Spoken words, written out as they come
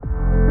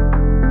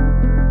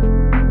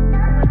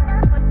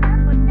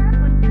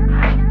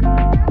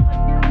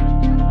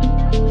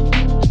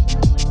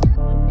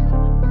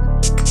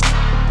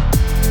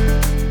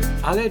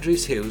Mohamed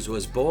Rhys Hughes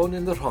was born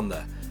in the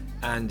Rhondda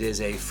and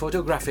is a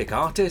photographic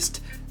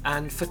artist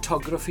and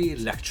photography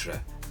lecturer.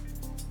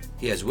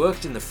 He has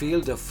worked in the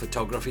field of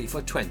photography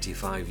for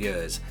 25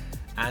 years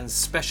and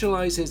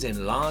specialises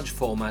in large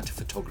format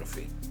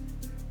photography.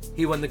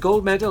 He won the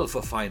gold medal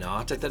for fine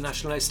art at the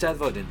National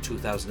Eisteddfod in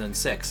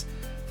 2006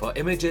 for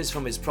images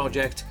from his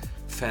project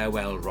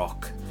Farewell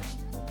Rock.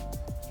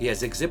 He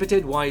has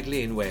exhibited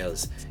widely in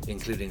Wales,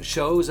 including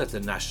shows at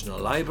the National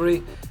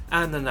Library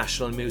and the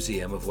National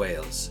Museum of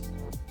Wales.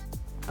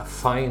 A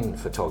fine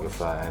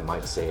photographer, I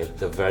might say, at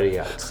the very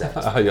outset.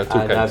 You're too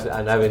kind.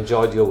 And I've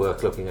enjoyed your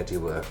work, looking at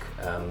your work,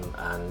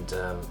 and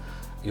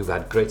you've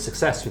had great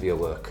success with your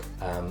work.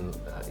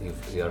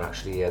 You're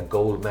actually a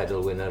gold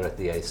medal winner at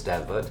the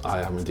Eisteddfod.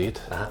 I am indeed.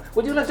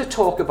 Would you like to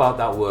talk about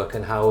that work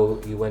and how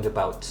you went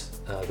about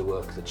the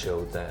work that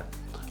showed there?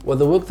 Well,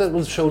 the work that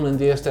was shown in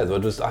the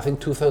Eisteddfod was, I think,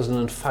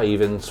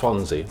 2005 in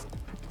Swansea,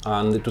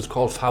 and it was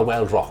called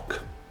Farewell Rock.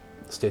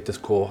 Status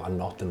quo are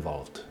not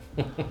involved.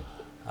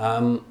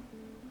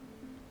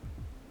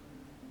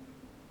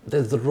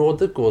 There's the road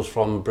that goes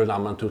from Bryn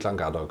Aman to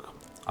Llangadog,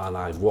 and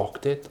I've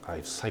walked it,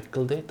 I've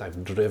cycled it,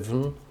 I've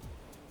driven,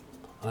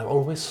 and I've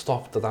always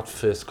stopped at that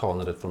first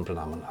corner at from Bryn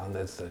Aman, and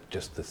there's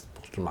just this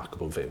most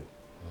remarkable view.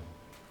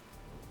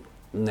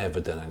 Never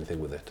done anything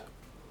with it.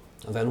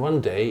 And then one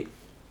day,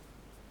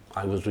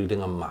 I was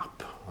reading a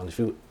map, and if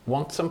you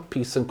want some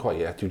peace and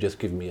quiet, you just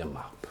give me a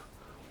map.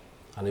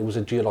 And it was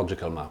a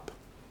geological map.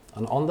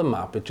 And on the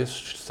map, it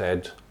just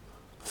said,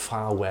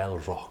 Farewell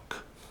Rock.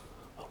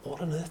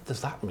 What on earth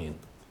does that mean?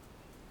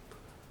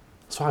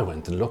 So I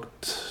went and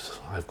looked.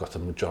 I've got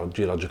some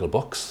geological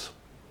books,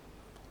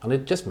 and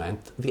it just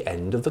meant the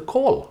end of the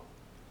coal.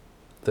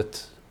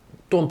 That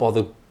don't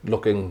bother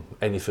looking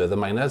any further,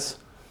 miners.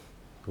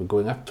 We're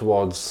going up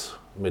towards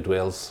Mid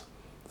Wales.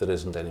 There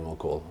isn't any more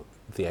coal.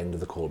 The end of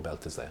the coal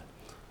belt is there.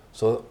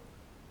 So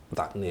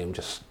that name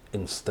just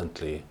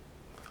instantly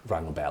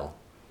rang a bell.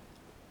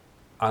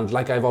 And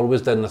like I've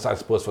always done, I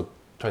suppose, for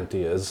 20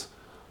 years,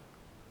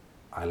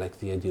 I like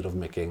the idea of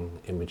making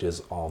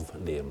images of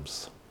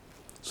names.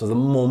 So the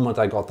moment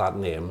I got that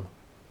name,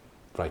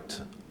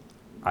 right,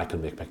 I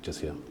can make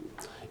pictures here.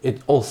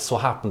 It also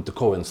happened to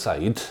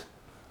coincide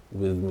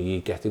with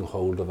me getting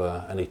hold of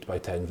an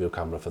 8x10 view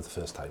camera for the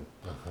first time.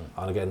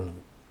 And again,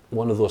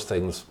 one of those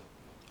things,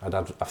 I'd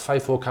had a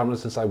 5.4 camera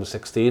since I was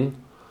 16,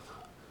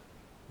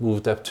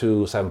 moved up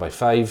to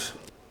 7x5,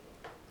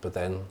 but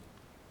then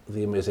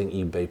the amazing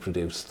eBay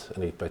produced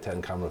an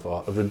 8x10 camera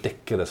for a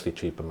ridiculously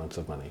cheap amount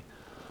of money.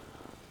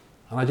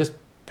 And I just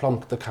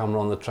plonked the camera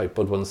on the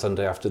tripod one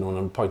Sunday afternoon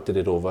and pointed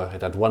it over.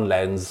 It had one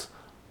lens,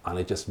 and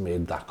it just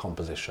made that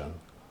composition.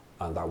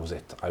 And that was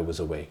it. I was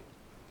away.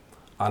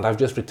 And I've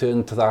just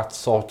returned to that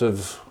sort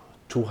of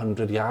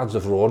 200 yards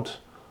of road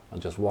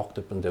and just walked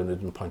up and down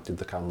it and pointed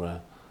the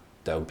camera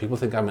down. People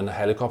think I'm in a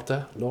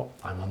helicopter. No,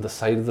 I'm on the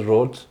side of the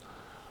road,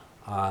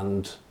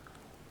 and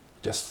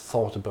just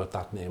thought about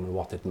that name and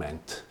what it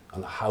meant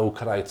and how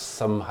could I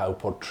somehow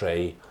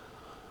portray,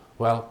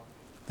 well,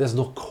 there's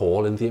no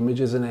call in the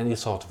images in any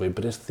sort of way,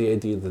 but it's the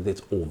idea that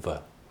it's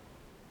over.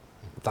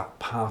 That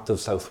part of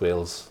South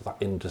Wales, that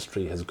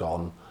industry has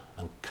gone,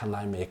 and can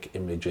I make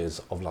images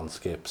of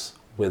landscapes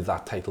with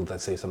that title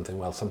that say something,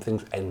 well,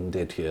 something's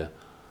ended here,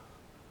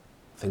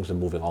 things are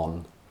moving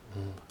on.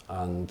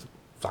 And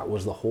that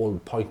was the whole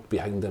point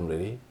behind them,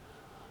 really.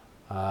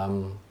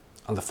 And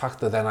the fact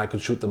that then I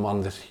could shoot them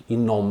on this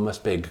enormous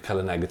big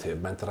colour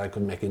negative meant that I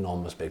could make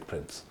enormous big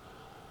prints.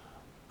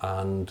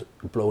 And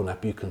blown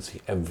up, you can see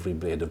every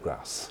blade of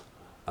grass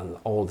and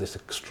all this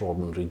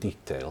extraordinary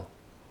detail.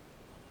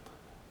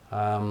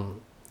 A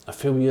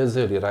few years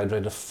earlier, I'd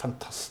read a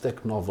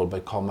fantastic novel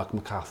by Cormac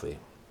McCarthy.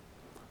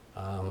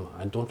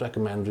 I don't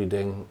recommend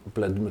reading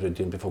Blood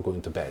Meridian before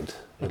going to bed.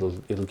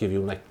 It'll give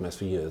you nightmares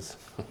for years.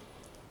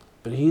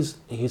 But he's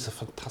a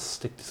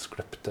fantastic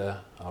descriptor,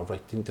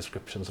 writing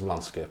descriptions of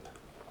landscape.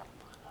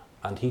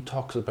 And he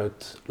talks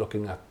about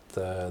looking at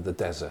the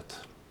desert.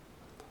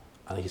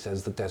 And he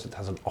says the desert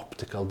has an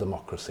optical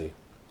democracy.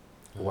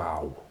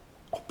 Wow,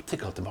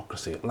 optical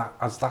democracy. And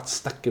that's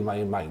stuck in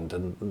my mind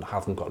and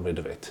haven't got rid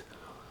of it.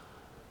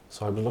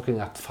 So I was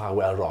looking at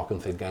Farewell Rock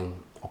and thinking,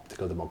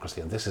 optical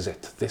democracy, and this is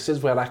it. This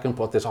is where I can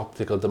put this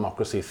optical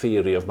democracy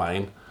theory of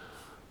mine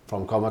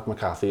from Cormac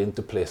McCarthy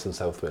into place in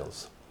South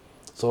Wales.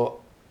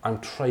 So I'm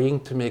trying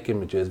to make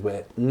images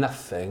where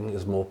nothing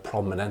is more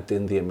prominent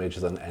in the image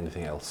than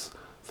anything else.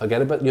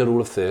 Forget about your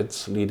rule of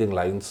thirds, leading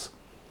lines.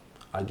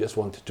 I just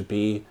want it to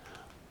be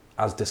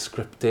as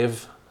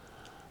descriptive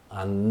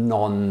and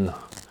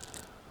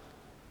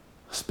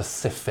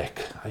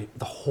non-specific.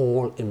 The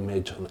whole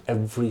image and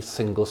every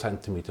single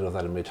centimetre of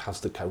that image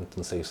has to count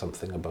and say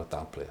something about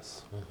that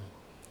place.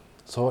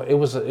 So it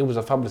was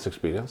a fabulous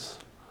experience.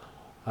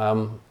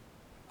 I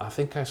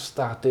think I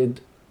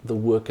started the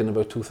work in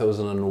about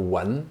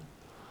 2001.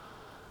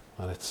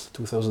 Well, it's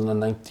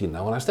 2019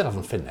 now, and I still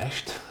haven't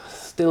finished.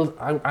 Still,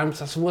 I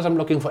suppose I'm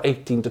looking for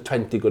 18 to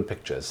 20 good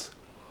pictures.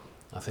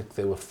 I think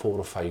there were 4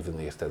 or 5 in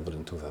the Eisteddfod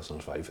in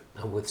 2005.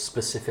 And with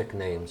specific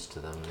names to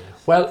them,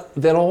 yes? Well,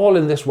 they're all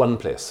in this one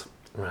place.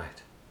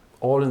 Right.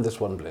 All in this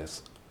one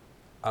place.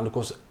 And of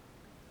course,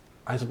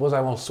 I suppose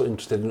I'm also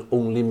interested in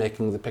only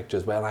making the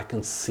pictures where I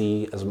can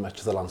see as much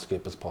of the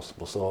landscape as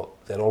possible. So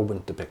they're all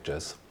winter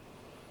pictures.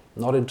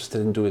 Not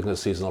interested in doing a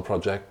seasonal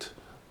project.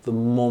 The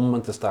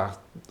moment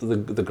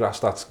the grass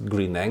starts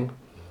greening,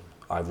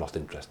 I've lost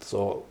interest.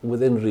 So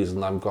within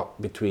reason, I've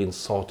got between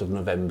sort of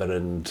November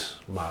and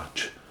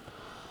March,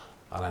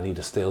 and I need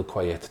a still,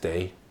 quiet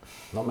day.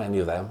 Not many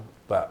of them,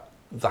 but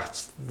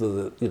that's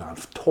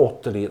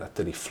totally and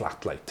utterly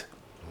flat light.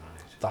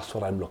 Right. That's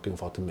what I'm looking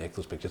for to make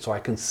those pictures. So I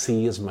can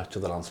see as much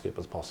of the landscape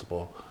as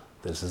possible.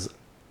 There's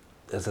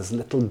as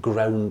little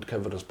ground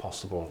cover as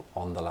possible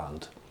on the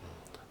land,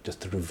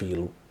 just to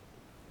reveal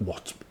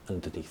what's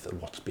underneath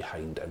and what's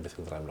behind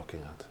everything that I'm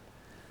looking at.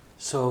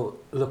 So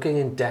looking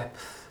in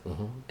depth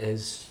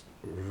is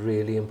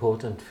really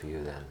important for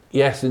you then?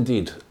 Yes,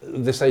 indeed.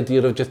 This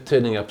idea of just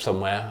turning up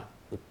somewhere,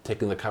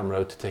 taking the camera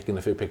out, taking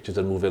a few pictures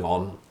and moving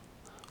on,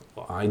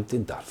 I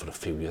did that for a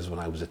few years when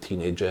I was a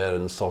teenager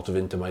and sort of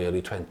into my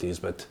early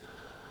 20s, but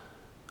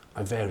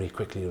I very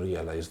quickly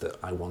realised that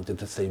I wanted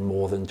to say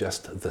more than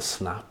just the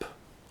snap,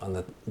 and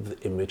that the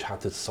image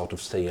had to sort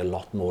of say a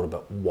lot more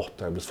about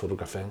what I was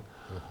photographing.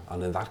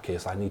 And in that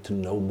case, I need to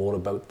know more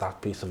about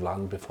that piece of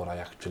land before I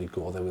actually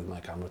go there with my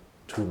camera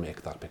to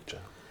make that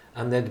picture.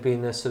 And there'd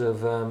been a sort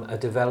of a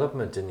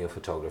development in your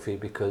photography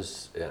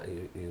because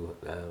you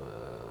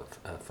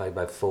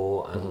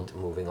 5x4 and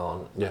moving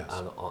on. Yes.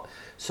 And on.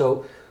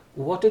 So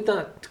what did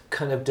that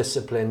kind of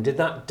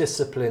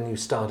discipline you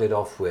started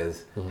off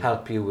with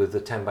help you with the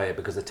 10x8?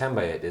 Because the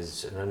 10x8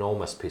 is an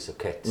enormous piece of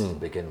kit to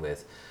begin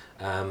with.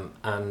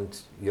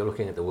 And you're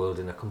looking at the world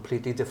in a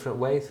completely different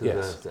way through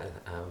yes.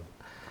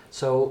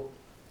 So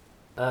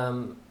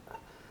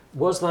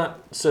was that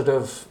sort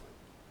of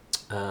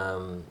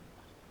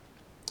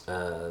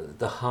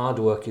the hard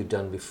work you'd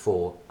done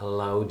before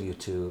allowed you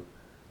to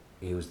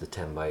use the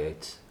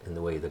 10x8 in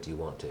the way that you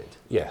wanted?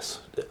 Yes,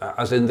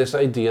 as in this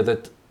idea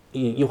that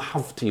you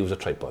have to use a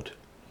tripod.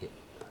 Yeah.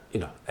 You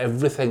know,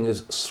 everything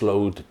is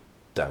slowed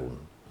down.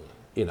 Yeah.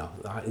 You know,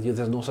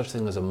 there's no such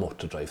thing as a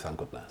motor drive, thank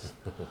goodness.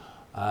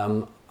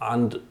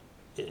 And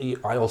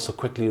I also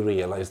quickly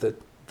realised that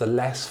the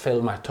less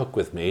film I took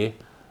with me,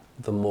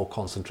 the more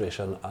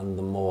concentration and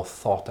the more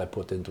thought I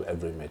put into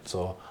every image.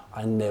 So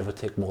I never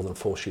take more than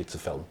 4 sheets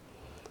of film.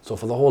 So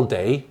for the whole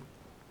day,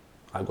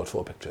 I've got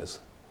 4 pictures.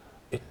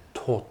 It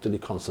totally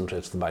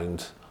concentrates the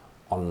mind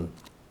on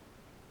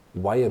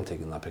why I'm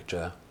taking that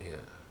picture. Yeah.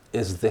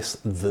 Is this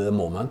the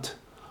moment?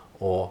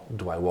 Or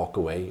do I walk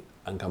away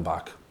and come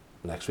back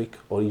next week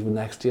or even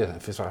next year?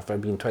 If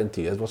I've been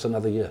 20 years, what's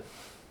another year?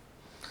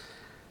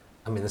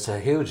 I mean, it's a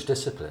huge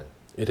discipline.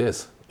 It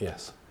is,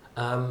 yes.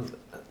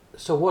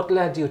 So what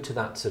led you to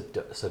that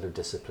sort of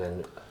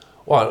discipline?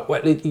 Well,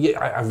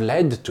 I've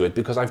led to it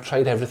because I've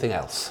tried everything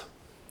else.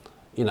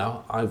 You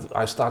know,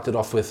 I started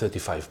off with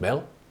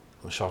 35mm.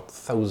 I shot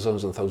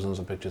thousands and thousands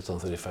of pictures on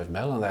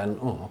 35mm, and then,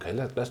 okay,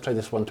 let's try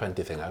this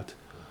 120 thing out.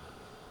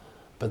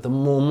 But the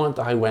moment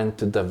I went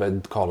to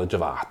Dyfed College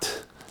of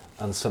Art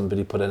and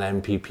somebody put an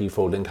MPP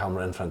folding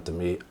camera in front of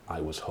me, I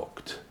was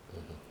hooked.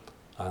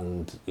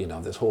 And, you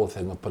know, this whole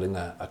thing of putting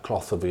a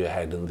cloth over your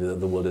head and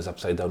the world is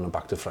upside down and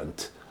back to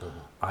front,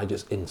 I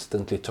just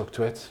instantly took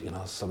to it. You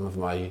know, some of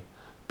my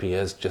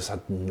peers just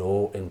had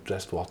no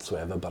interest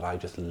whatsoever, but I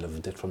just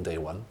loved it from day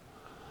one.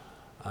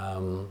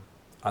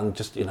 And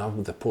just, you know,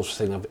 the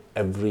processing of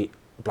every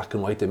black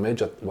and white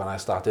image when I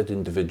started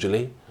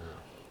individually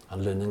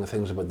and learning the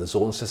things about the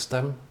zone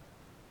system,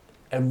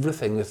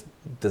 everything is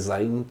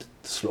designed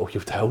to slow you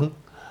down.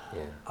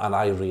 Yeah. And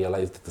I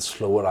realised that the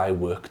slower I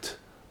worked,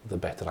 the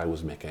better I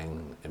was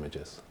making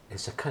images.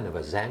 It's a kind of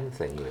a Zen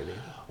thing, really.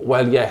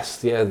 Well,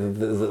 yes, yeah,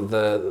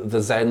 the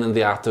Zen and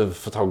the Art of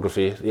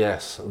Photography,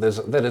 yes.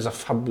 There is a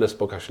fabulous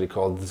book actually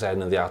called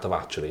Zen and the Art of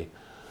Archery.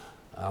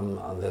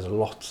 And there's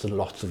lots and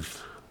lots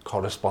of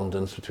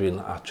correspondence between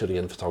archery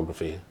and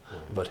photography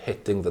about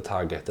hitting the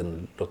target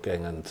and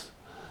looking, and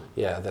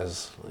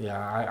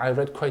I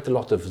read quite a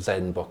lot of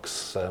Zen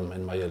books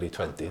in my early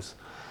 20s.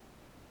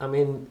 I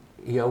mean,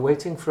 you're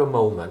waiting for a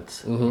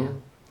moment.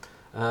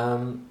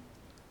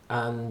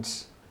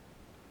 And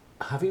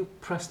have you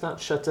pressed that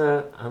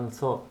shutter and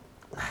thought,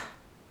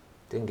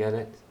 didn't get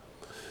it?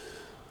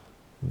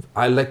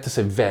 I like to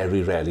say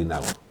very rarely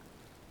now.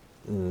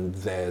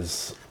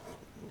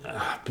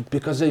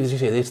 Because as you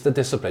say, it's the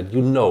discipline.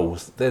 You know,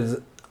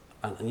 there's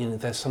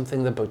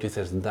something about you that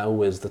says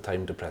now is the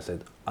time to press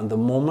it. And the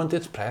moment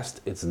it's pressed,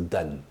 it's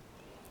done.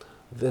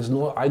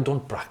 I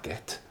don't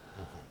bracket,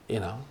 you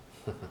know.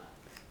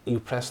 You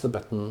press the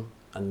button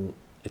and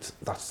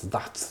that's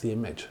the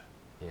image.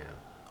 Yeah.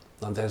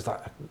 And there's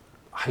that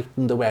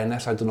heightened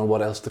awareness, I don't know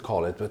what else to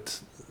call it,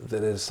 but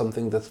there is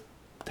something that's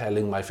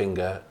telling my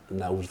finger,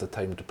 now's the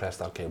time to press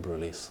that cable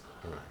release.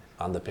 Right.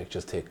 And the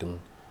picture's taken,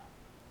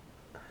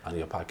 and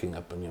you're packing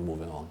up and you're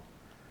moving on.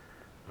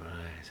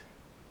 Right.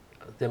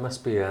 There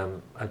must be a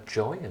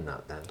joy in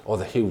that then. Oh,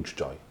 the huge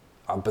joy.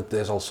 but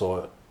there's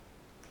also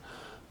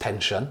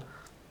tension.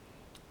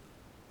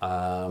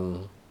 Yeah,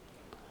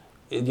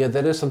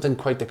 there is something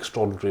quite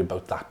extraordinary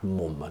about that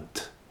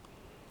moment.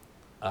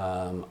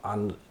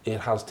 And it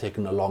has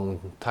taken a long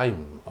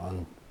time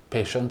and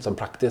patience and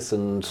practice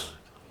and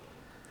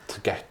to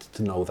get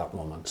to know that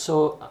moment.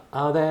 So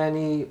are there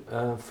any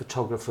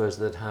photographers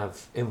that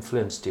have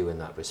influenced you in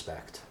that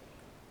respect?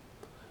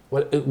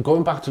 Well,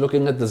 going back to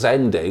looking at the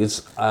Zen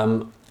days,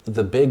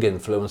 the big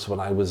influence when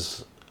I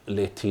was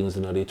late teens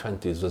and early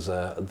 20s was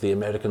the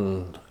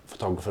American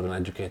photographer and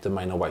educator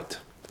Minor White.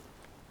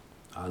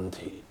 And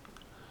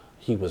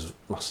he was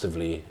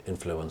massively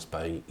influenced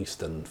by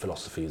Eastern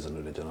philosophies and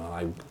religion,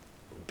 and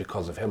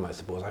because of him, I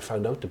suppose, I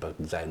found out about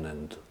Zen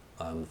and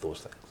those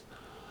things.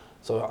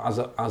 So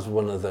as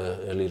one of the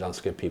early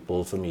landscape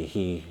people, for me,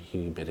 he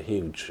made a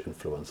huge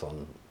influence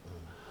on.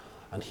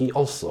 And he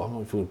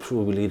also,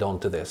 before we lead on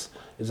to this,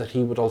 is that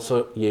he would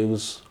also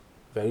use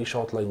very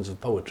short lines of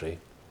poetry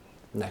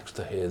next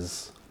to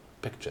his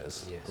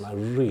pictures. Yes. And I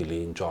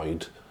really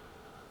enjoyed,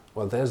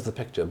 well, there's the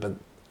picture, but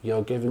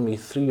you're giving me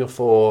 3 or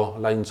 4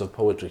 lines of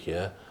poetry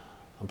here,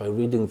 and by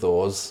reading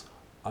those,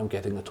 I'm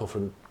getting a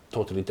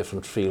totally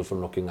different feel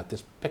from looking at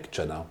this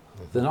picture now.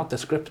 Mm-hmm. They're not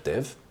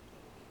descriptive,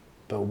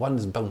 but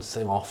one's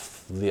bouncing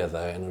off the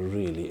other in a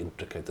really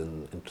intricate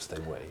and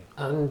interesting way.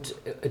 And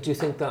do you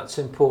think that's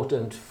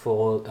important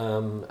for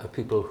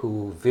people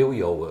who view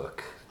your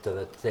work,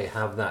 that they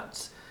have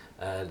that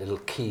little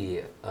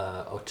key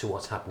to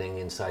what's happening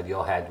inside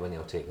your head when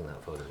you're taking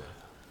that photograph?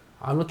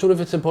 I'm not sure if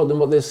it's important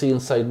what they see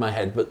inside my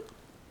head, but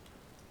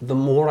the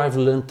more I've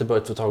learnt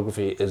about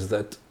photography is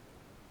that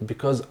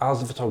because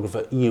as a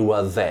photographer you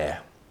are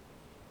there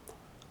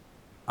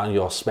and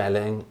you're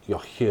smelling,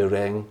 you're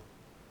hearing,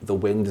 the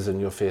wind is in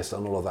your face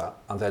and all of that,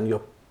 and then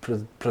you're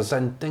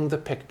presenting the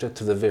picture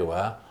to the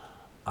viewer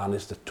and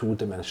it's a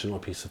 2-dimensional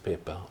piece of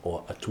paper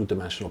or a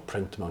 2-dimensional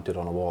print mounted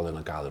on a wall in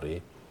a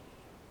gallery.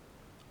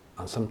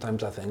 And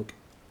sometimes I think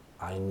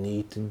I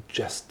need to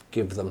just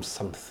give them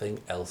something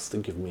else to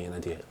give me an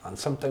idea. And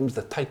sometimes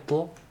the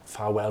title,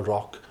 Farewell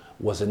Rock,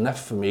 was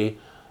enough for me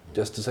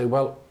just to say,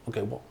 well,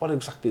 okay, what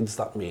exactly does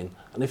that mean?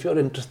 And if you're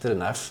interested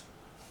enough,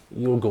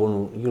 you'll go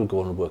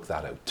and work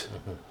that out.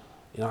 Mm-hmm.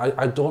 You know,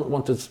 I don't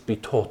want to be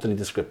totally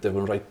descriptive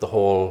and write the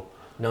whole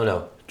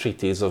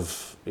treatise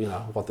of, you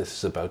know, what this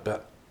is about.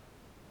 But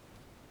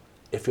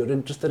if you're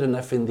interested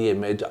enough in the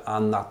image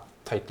and that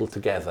title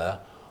together,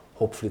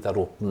 hopefully that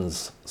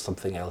opens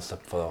something else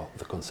up for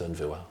the concerned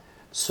viewer.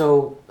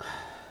 So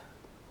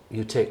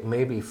you take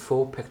maybe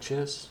 4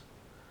 pictures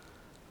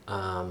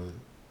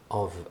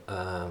of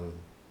a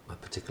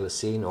particular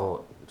scene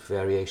or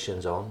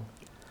variations on.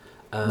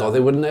 No,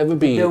 there would never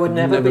be. There would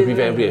never be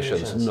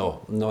variations.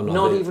 No.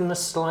 Not even a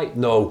slight.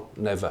 No,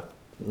 never.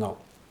 No.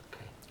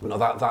 Okay. No,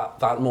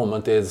 that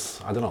moment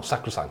is, I don't know,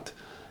 sacrosanct.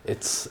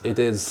 It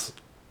is.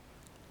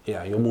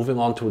 Yeah, you're moving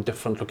on to a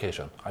different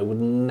location. I would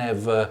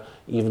never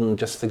even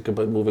just think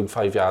about moving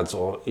 5 yards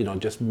or, you know,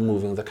 just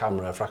moving the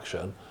camera a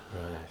fraction.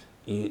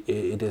 Right.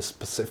 It is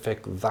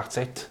specific. That's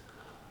it,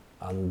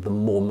 and the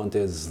moment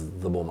is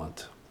the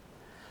moment.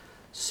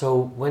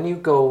 So when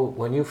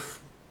you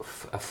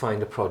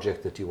find a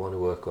project that you want to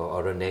work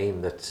or a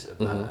name that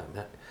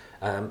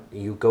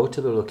you go to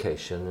the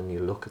location and you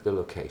look at the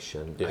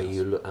location. Yes.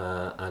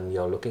 And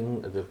you're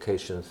looking at the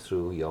location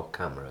through your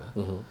camera.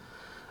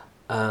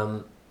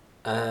 Mm-hmm.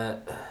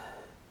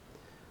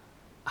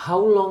 How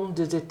long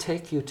did it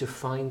take you to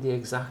find the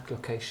exact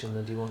location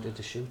that you wanted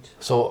to shoot?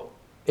 So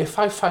if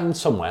I find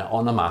somewhere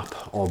on a map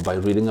or by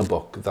reading a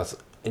book that's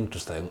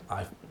interesting,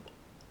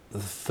 the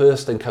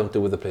first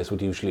encounter with the place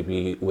would usually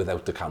be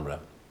without the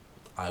camera.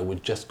 I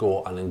would just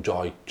go and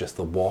enjoy just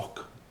the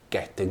walk,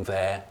 getting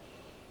there,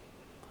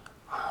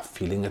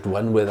 feeling at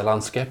one with the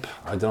landscape.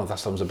 I don't know if that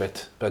sounds a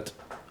bit, but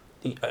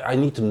I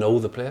need to know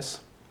the place.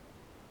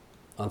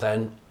 And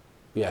then,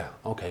 yeah,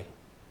 okay,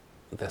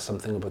 there's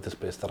something about this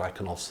place that I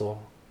can also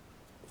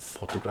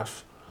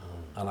photograph.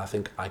 And I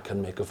think I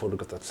can make a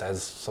photograph that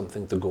says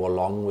something to go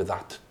along with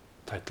that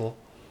title.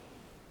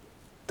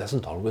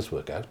 Doesn't always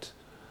work out,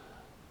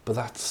 but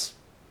that's,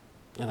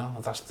 you know,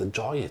 that's the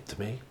joy to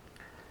me.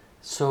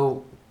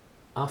 So,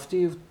 after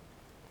you've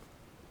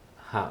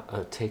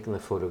taken the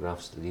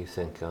photographs that you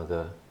think are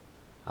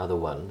the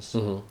ones,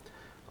 mm-hmm.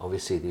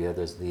 obviously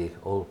the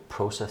whole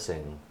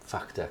processing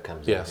factor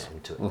comes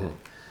into it. Mm-hmm.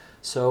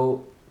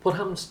 So, what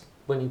happens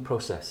when you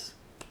process?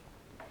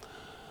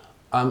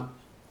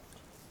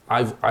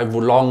 I've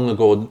long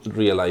ago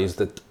realised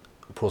that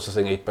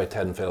processing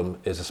 8x10 film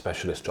is a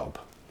specialist job.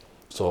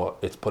 So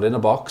it's put in a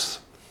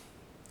box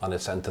and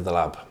it's sent to the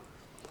lab.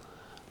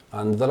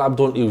 And the lab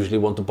don't usually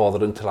want to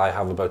bother until I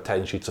have about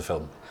 10 sheets of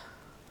film.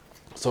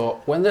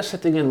 So when they're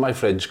sitting in my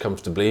fridge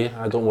comfortably,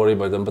 I don't worry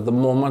about them. But the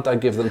moment I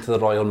give them to the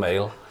Royal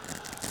Mail,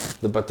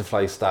 the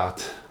butterflies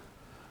start.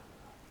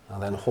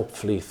 And then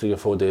hopefully 3 or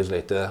 4 days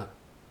later,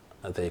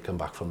 they come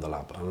back from the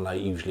lab. And I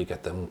usually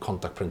get them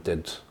contact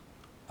printed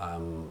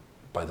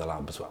by the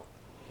lab as well.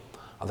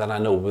 And then I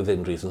know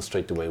within reason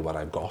straight away what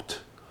I've got.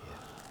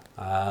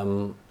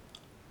 Yeah.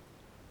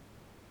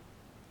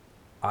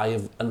 I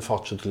have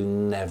unfortunately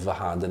never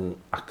had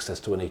access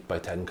to an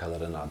 8x10 colour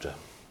enlarger,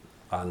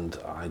 and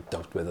I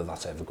doubt whether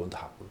that's ever going to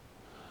happen.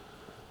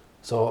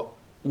 So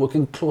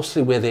working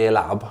closely with a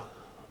lab,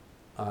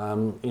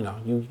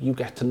 you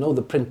get to know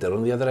the printer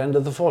on the other end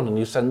of the phone, and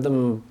you send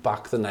them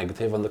back the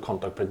negative on the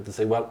contact print and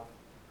say, well,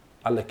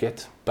 I like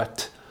it,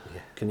 but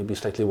can you be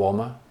slightly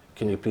warmer?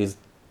 Can you please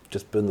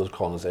just burn those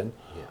corners in?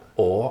 Yeah.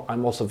 Or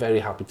I'm also very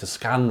happy to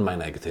scan my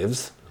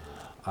negatives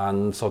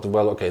and sort of,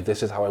 well, okay,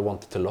 this is how I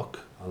want it to look,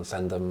 and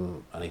send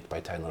them an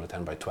 8x10 or a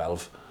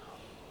 10x12.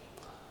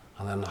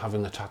 And then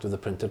having a chat with the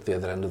printer at the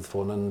other end of the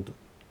phone, and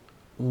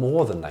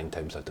more than 9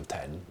 times out of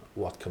 10,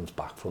 what comes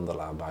back from the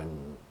lab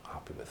I'm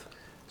happy with.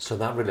 So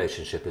that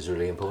relationship is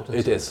really important?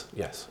 It is,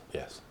 yes.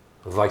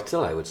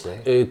 Vital, I would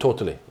say.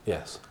 Totally,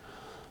 yes.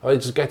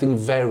 It's getting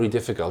very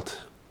difficult,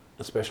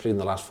 especially in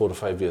the last 4 or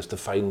 5 years, to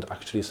find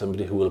actually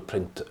somebody who will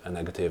print a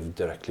negative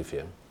directly for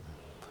you.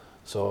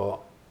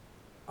 So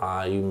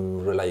I'm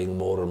relying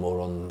more and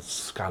more on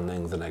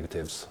scanning the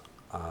negatives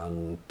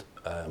and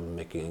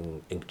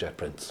making inkjet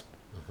prints.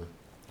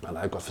 Mm-hmm. And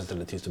I've got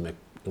facilities to make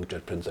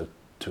inkjet prints out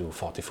to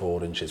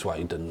 44 inches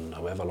wide and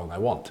however long I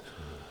want.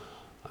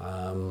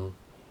 Mm-hmm.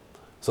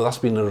 So that's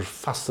been a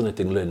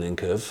fascinating learning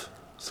curve.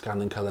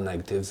 Scanning colour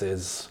negatives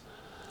is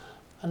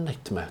a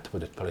nightmare, to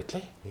put it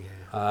politely.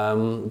 Yeah.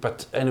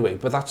 But anyway,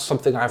 that's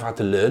something I've had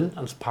to learn,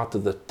 and it's part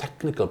of the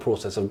technical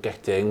process of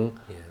getting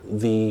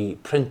the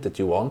print that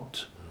you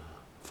want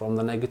from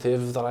the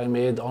negative that I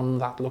made on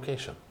that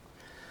location.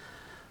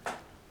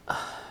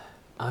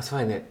 I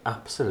find it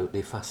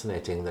absolutely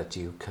fascinating that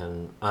you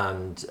can,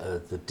 and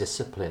the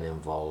discipline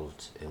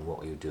involved in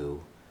what you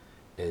do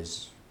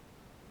is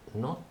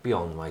not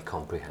beyond my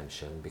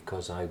comprehension,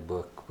 because I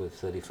work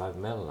with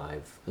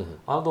 35mm.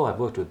 Although I've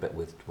worked with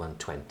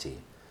 120,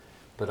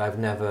 but I've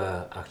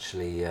never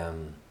actually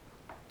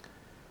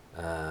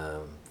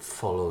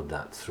followed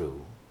that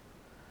through.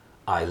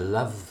 I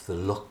love the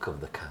look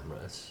of the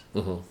cameras.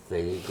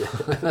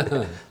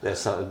 The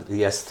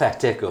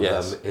aesthetic of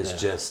them is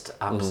just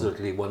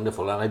absolutely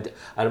wonderful. And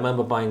I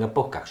remember buying a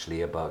book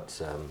actually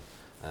about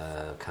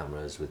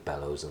cameras with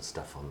bellows and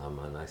stuff on them,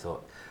 and I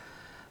thought,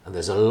 and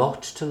there's a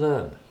lot to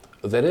learn.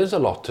 There is a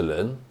lot to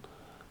learn,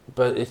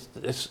 but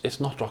it's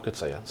not rocket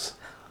science.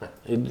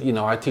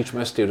 I teach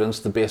my students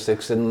the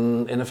basics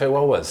in a few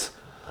hours.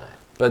 Right.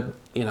 But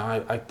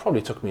it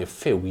probably took me a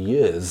few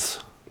years,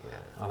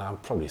 and I'm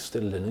probably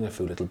still learning a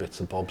few little bits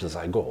and bobs as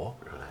I go.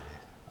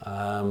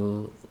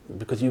 Right.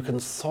 Because you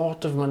can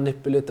sort of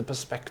manipulate the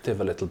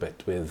perspective a little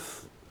bit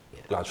with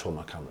large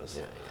format cameras.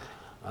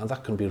 And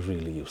that can be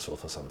really useful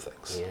for some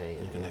things.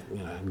 You can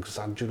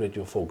exaggerate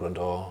your foreground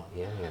or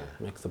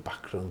make the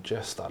background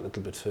just that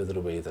little bit further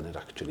away than it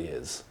actually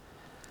is.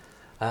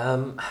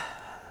 Won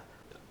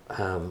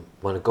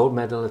a gold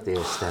medal at the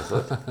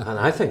Eisteddfod, and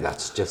I think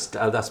that's just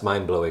that's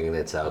mind blowing in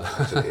itself.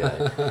 Actually,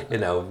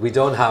 we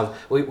don't have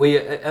we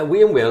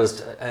in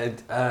Wales,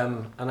 and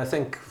I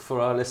think for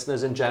our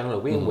listeners in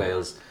general, we in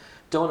Wales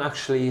don't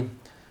actually.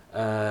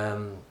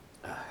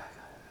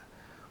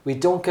 We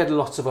don't get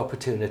lots of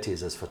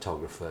opportunities as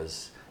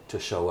photographers to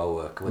show our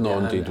work. No,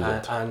 indeed we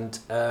don't. And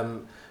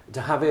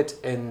to have it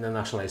in the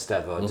National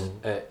Eisteddfod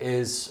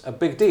is a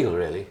big deal,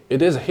 really.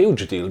 It is a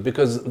huge deal,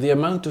 because the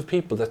amount of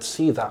people that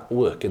see that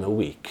work in a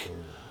week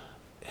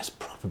is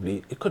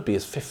probably, it could be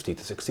as 50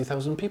 to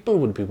 60,000 people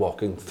would be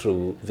walking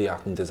through the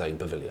Art and Design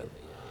Pavilion.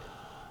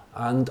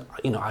 And,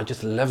 I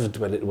just loved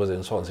when it was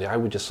in Swansea. I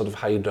would just sort of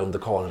hide round the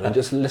corner and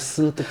just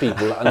listen to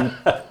people and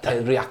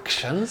their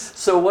reactions.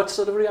 So what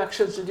sort of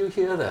reactions did you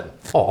hear then?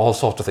 Oh, all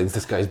sorts of things.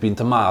 This guy's been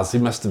to Mars. He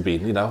must have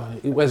been,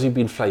 Where's he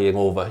been flying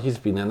over? He's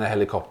been in a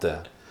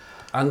helicopter.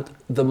 And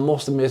the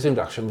most amazing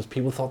reaction was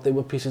people thought they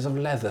were pieces of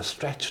leather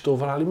stretched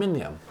over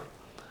aluminium.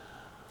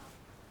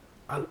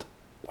 And,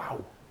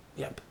 wow,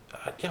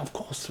 of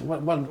course.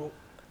 Well,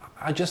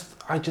 I just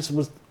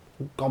was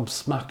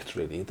gobsmacked,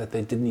 really, that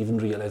they didn't even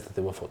realise that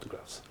they were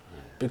photographs.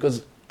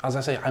 Because, as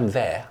I say, I'm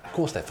there. Of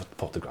course they're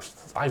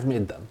photographs. I've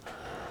made them.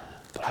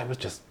 But I was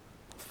just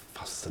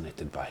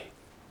fascinated by,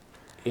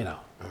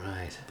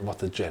 what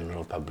the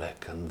general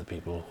public and the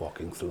people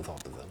walking through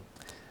thought of them.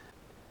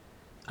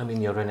 I mean,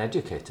 you're an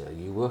educator.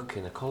 You work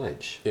in a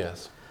college.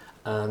 Yes.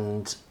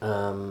 And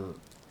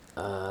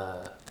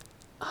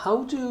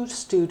how do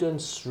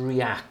students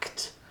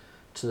react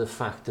to the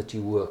fact that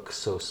you work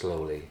so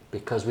slowly?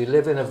 Because we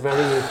live in a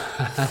very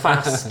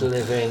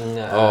fast-living...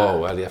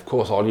 of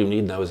course, all you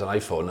need now is an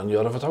iPhone and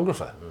you're a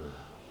photographer.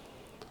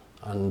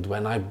 And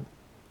when I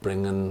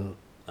bring in,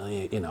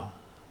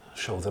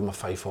 show them a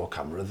 5.4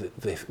 camera,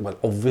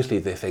 obviously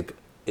they think,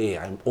 hey,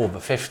 I'm over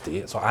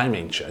 50, so I'm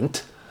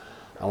ancient.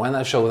 And when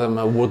I show them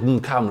a wooden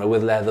camera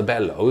with leather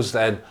bellows,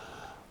 then,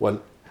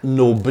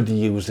 nobody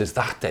uses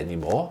that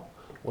anymore.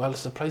 Well,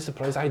 surprise,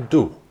 surprise, I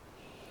do.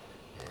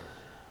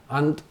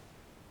 And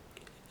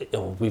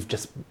we've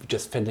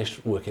just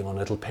finished working on a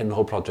little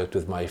pinhole project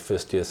with my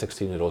first year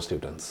 16-year-old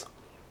students.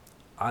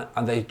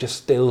 And they just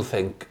still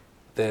think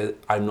that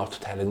I'm not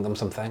telling them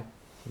something.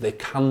 They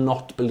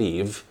cannot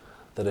believe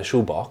that a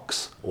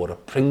shoebox or a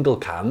Pringle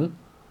can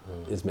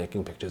is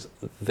making pictures,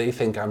 they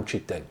think I'm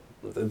cheating.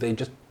 They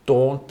just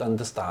don't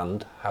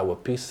understand how a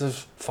piece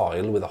of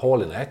foil with a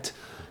hole in it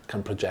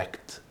can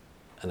project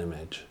an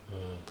image.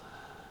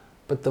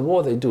 But the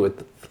more they do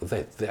it,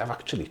 they have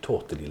actually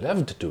totally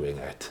loved doing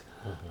it.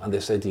 And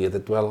this idea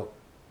that, well,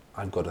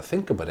 I've got to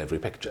think about every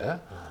picture,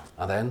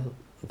 and then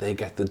they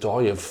get the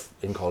joy of,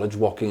 in college,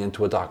 walking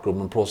into a dark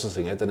room and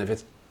processing it, and if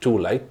it's too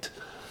light,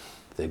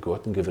 they go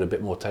out and give it a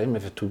bit more time.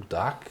 If it's too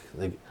dark,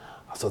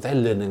 so they're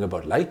learning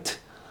about light.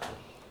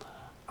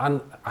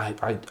 And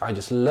I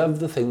just love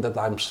the thing that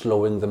I'm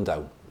slowing them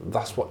down.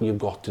 That's what you've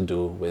got to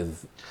do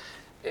with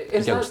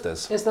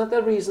youngsters. Is that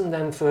the reason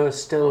then for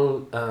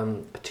still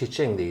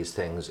teaching these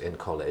things in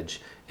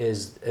college,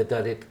 is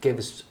that it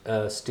gives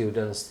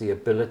students the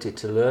ability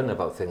to learn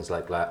about things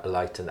like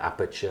light and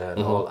aperture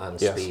and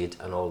speed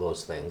and all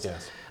those things.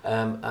 Yes.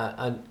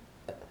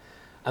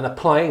 And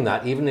applying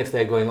that, even if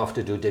they're going off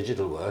to do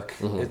digital work,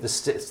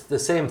 the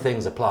same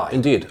things apply.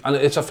 Indeed, and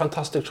it's a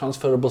fantastic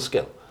transferable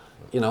skill.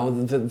 You know,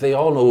 they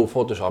all know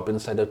Photoshop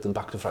inside out and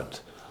back to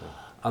front.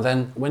 And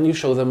then when you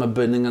show them a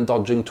burning and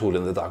dodging tool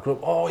in the darkroom,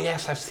 oh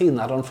yes, I've seen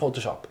that on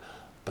Photoshop.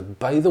 But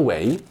by the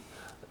way,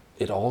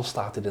 it all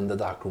started in the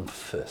darkroom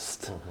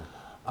first.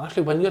 And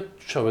actually, when you're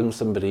showing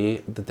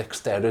somebody the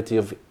dexterity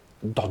of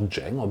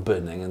dodging or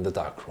burning in the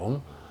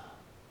darkroom,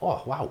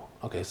 oh wow,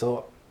 okay,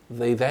 so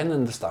they then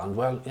understand,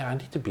 well, yeah, I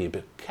need to be a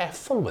bit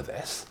careful with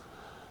this,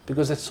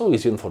 because it's so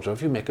easy in Photoshop.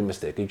 If you make a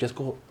mistake, you just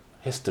go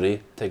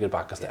history, take it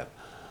back a step.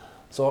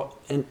 So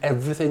in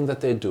everything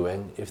that they're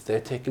doing, if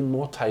they're taking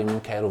more time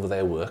and care over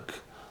their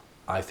work,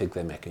 I think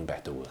they're making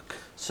better work.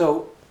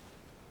 So,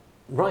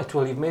 right,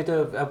 well, you've made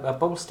a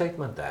bold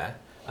statement there,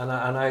 and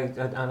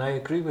I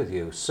agree with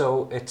you.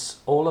 So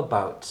it's all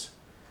about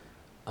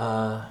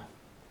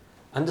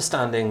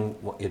understanding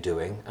what you're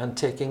doing and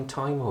taking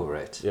time over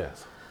it.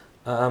 Yes.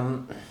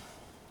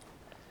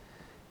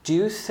 Do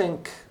you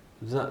think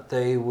that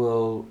they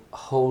will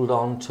hold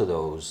on to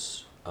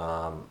those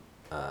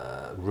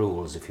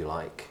rules, if you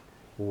like,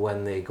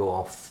 when they go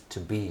off to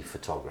be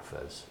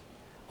photographers,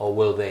 or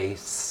will they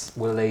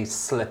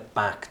slip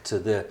back to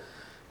the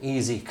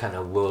easy kind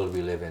of world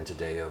we live in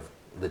today of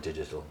the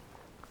digital?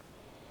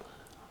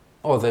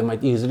 Or they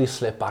might easily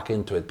slip back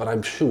into it, but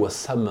I'm sure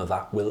some of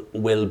that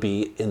will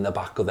be in the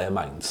back of their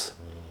minds.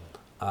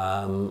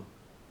 And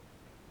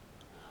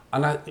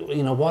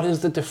what is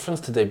the difference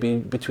today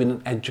between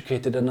an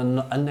educated and an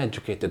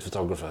uneducated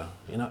photographer?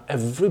 You know,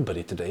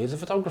 everybody today is a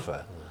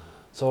photographer.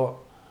 So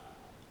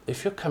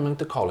if you're coming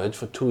to college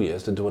for 2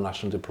 years to do a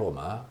national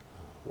diploma,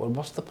 well,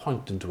 what's the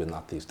point in doing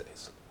that these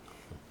days?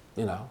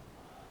 You know,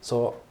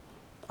 so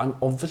I'm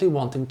obviously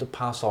wanting to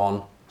pass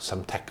on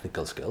some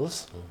technical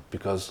skills,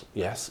 because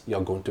yes,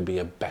 you're going to be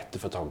a better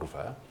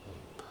photographer.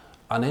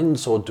 And in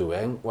so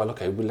doing, well,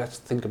 okay, let's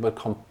think about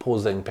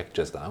composing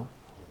pictures now.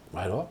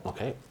 Right,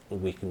 okay,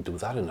 we can do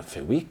that in a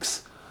few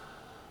weeks.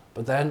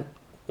 But then,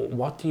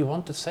 what do you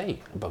want to say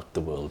about the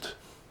world?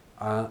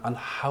 And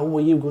how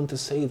are you going to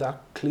say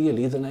that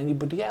clearly than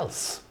anybody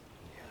else?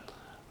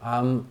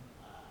 And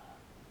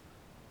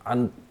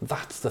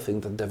that's the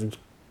thing that doesn't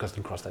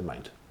cross their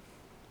mind.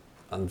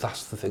 And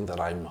that's the thing that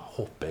I'm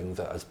hoping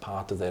that as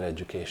part of their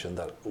education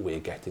that we're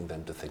getting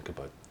them to think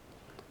about.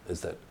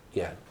 Is that,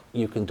 yeah,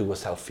 you can do a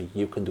selfie,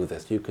 you can do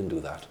this, you can do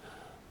that.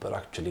 But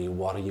actually,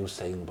 what are you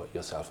saying about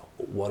yourself?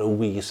 What are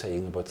we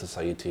saying about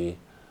society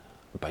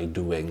by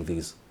doing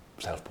these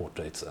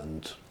self-portraits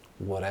and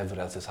whatever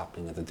else is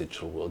happening in the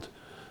digital world?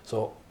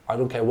 So I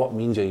don't care what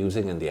means you're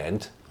using in the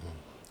end.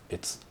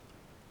 It's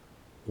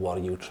what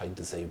are you trying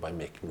to say by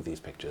making these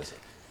pictures?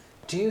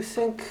 Do you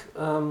think,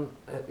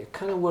 it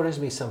kind of worries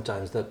me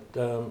sometimes that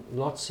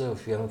lots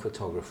of young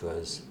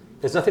photographers,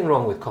 there's nothing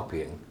wrong with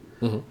copying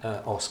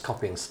or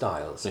copying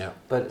styles,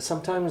 but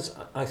sometimes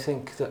I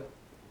think that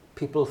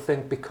people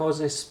think because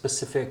a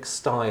specific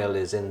style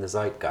is in the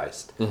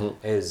zeitgeist,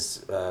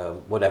 is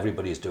what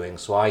everybody's doing,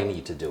 so I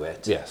need to do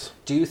it. Yes.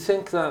 Do you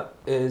think that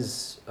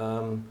is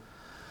a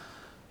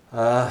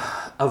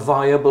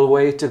viable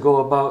way to go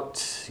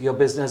about your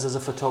business as a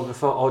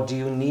photographer, or do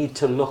you need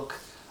to look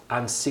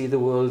and see the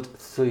world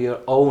through your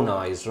own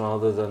eyes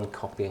rather than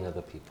copying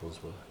other people's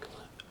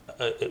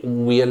work?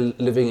 We are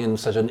living in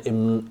such an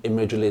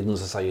image-laden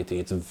society,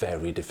 it's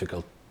very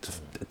difficult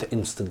to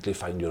instantly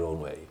find your own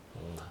way.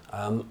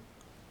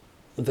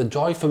 The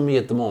joy for me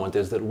at the moment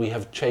is that we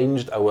have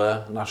changed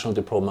our national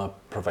diploma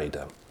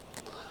provider.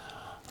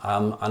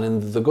 And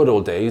in the good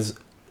old days,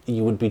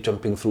 you would be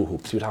jumping through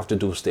hoops. You'd have to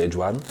do stage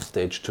 1,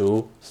 stage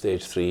 2,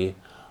 stage 3,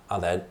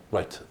 and then,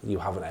 right, you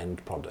have an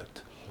end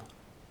product.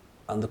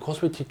 And the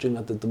course we're teaching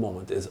at the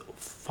moment is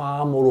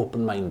far more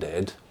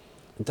open-minded.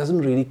 It doesn't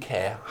really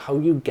care how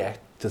you get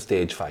to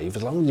stage 5.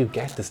 As long as you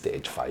get to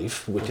stage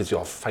 5, which is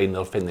your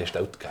final finished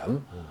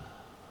outcome,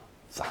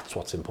 that's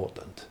what's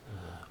important.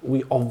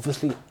 We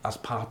obviously, as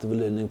part of the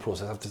learning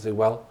process, have to say,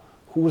 well,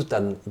 who's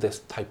done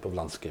this type of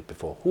landscape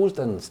before? Who's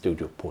done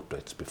studio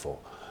portraits before?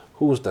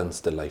 Who's done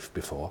still life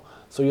before?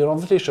 So you're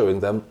obviously showing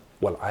them,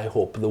 well, I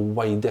hope the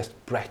widest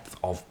breadth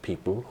of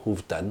people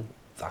who've done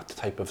that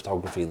type of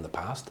photography in the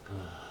past.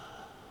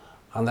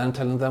 And then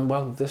telling them,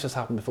 well, this has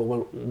happened before,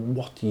 well,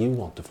 what do you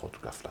want to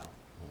photograph now?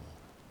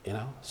 You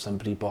know,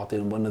 somebody bought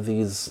in one of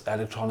these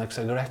electronic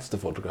cigarettes to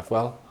photograph.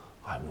 Well,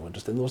 I have no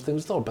interest in those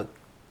things at all, but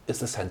it's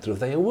the centre of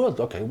their world.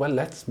 Okay, well,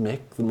 let's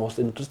make the most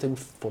interesting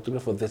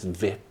photograph of this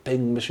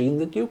vaping machine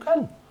that you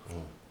can.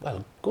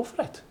 Well, go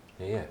for it.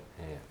 Yeah.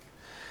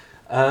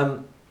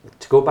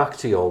 To go back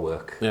to your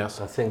work, Yes.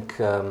 I think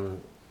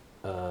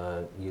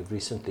you've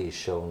recently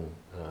shown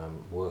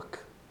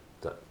work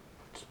that,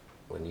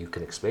 when you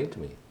can explain to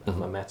me,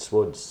 Mametz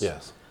Woods.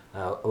 Yes.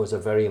 Was a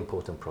very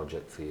important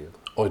project for you.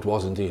 Oh, it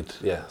was indeed,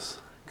 yes.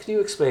 Could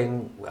you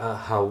explain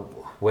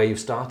where you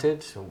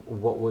started?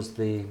 What was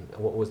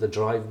the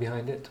drive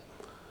behind it?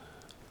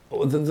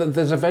 Oh,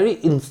 there's a very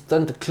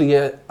instant,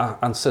 clear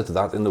answer to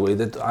that, in the way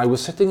that I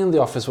was sitting in the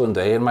office one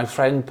day and my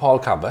friend Paul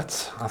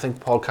Cabot, I think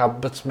Paul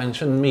Cabot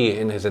mentioned me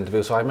in his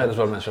interview, so I might as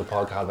well mention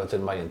Paul Cabot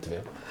in my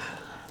interview.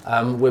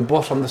 We're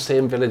both from the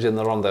same village in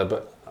the Rhondda,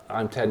 but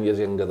I'm 10 years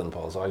younger than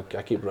Paul, so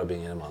I keep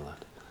rubbing him on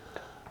that.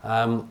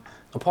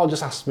 And Paul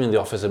just asked me in the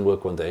office in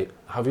work one day,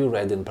 have you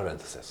read In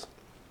Parenthesis?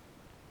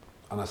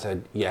 And I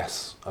said,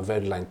 yes, a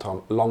very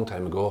long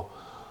time ago,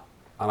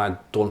 and I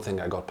don't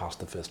think I got past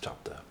the first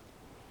chapter.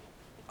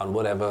 And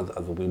whatever,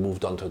 we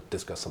moved on to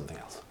discuss something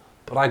else.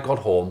 But I got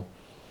home,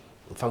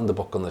 found the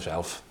book on the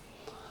shelf,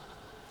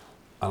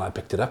 and I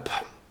picked it up,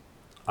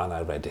 and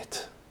I read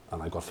it.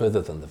 And I got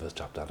further than the first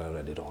chapter, I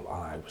read it all,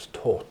 and I was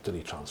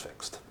totally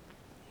transfixed.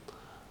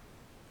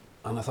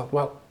 And I thought,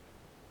 well,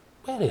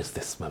 where is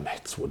this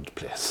Mametz Wood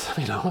place,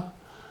 you know?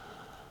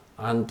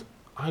 And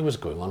I was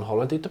going on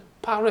holiday to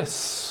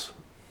Paris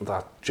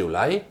that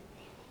July.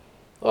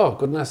 Oh,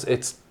 goodness,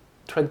 it's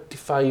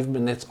 25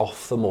 minutes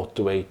off the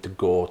motorway to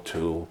go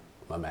to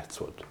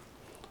Mametz Wood.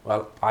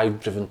 Well,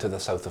 I've driven to the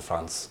south of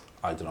France,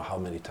 I don't know how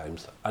many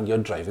times, and you're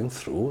driving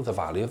through the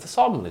valley of the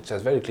Somme, it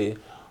says very clearly,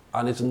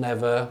 and it's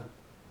never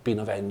been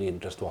of any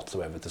interest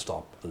whatsoever to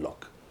stop and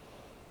look.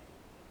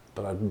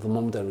 But the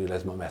moment I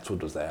realised Mametz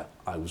Wood was there,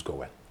 I was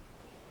going.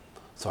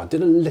 So I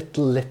did a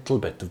little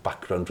bit of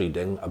background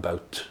reading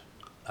about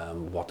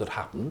what had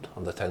happened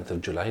on the 10th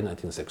of July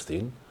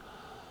 1916.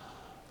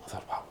 I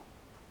thought, wow,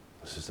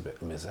 this is a bit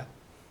amazing.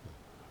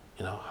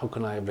 You know, how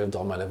can I have lived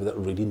all my life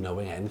without really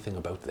knowing anything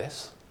about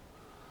this?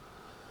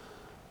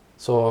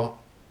 So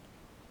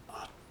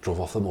I drove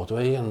off the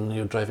motorway, and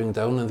you're driving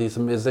down in these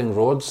amazing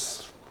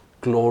roads,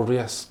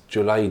 glorious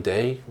July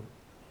day,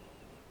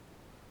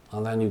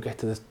 and then you get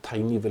to this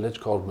tiny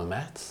village called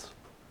Mametz.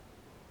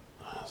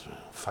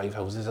 5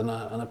 houses and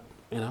a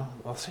you know,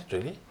 that's it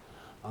really.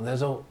 And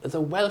there's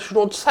a Welsh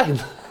road sign,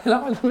 you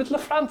know, in the middle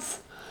of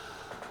France.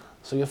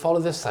 So you follow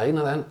this sign,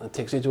 and then it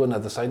takes you to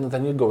another sign, and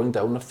then you're going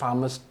down a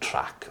farmer's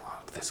track. Oh,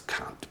 this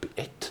can't be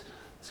it.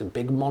 There's a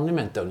big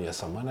monument down here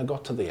somewhere, and I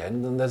got to the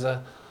end, and there's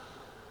what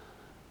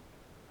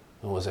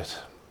was it?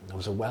 There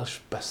was a Welsh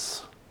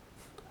bus,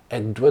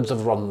 Edwards of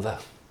Rhondda,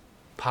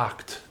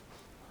 parked.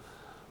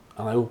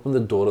 And I opened the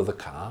door of the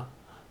car,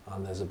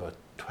 and there's about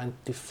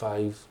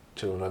 25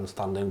 children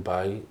standing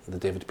by the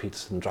David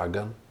Peterson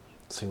Dragon,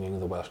 singing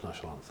the Welsh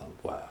National Anthem.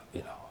 Well,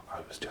 you know,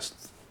 it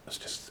was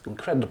just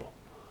incredible.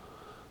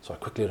 So I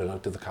quickly ran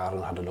out to the car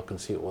and had a look and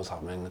see what was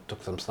happening. I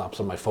took some snaps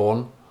on my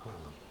phone,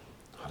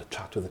 had a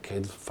chat with the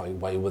kids.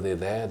 Why were they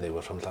there? They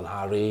were from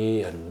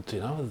Llanhari, and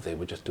you know, they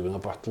were just doing a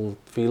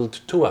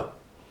battlefield tour.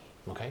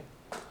 Okay.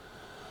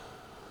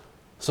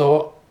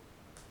 So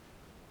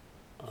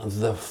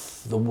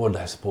the wood,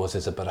 I suppose,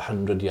 is about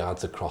 100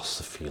 yards across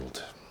the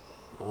field.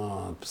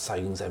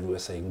 Signs everywhere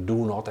saying,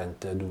 do not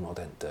enter, do not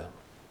enter.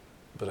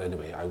 But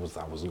anyway,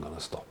 that wasn't going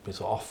to stop me,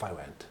 so off I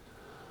went.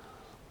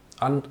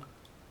 And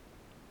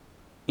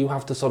you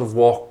have to sort of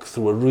walk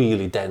through a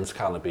really dense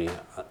canopy,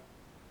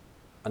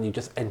 and you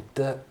just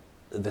enter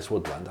this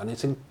woodland, and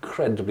it's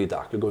incredibly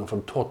dark. You're going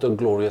from total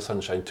glorious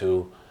sunshine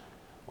to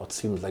what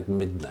seems like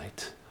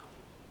midnight.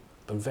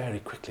 But very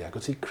quickly I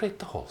could see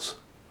crater holes.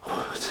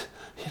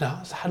 You know,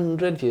 it's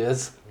 100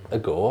 years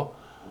ago,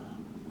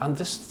 and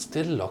this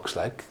still looks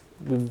like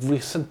we've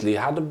recently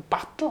had a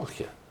battle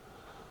here.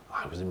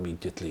 I was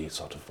immediately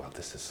sort of, well,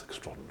 this is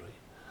extraordinary.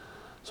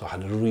 So I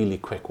had a really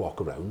quick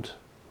walk around.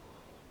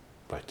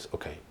 Right,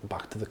 okay,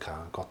 back to the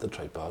car, got the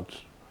tripod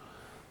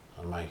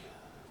and my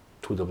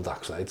 2 double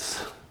dark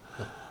slides.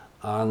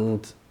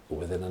 And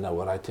within an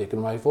hour I'd taken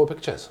my 4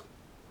 pictures.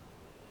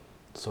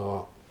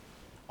 So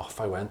off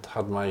I went,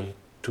 had my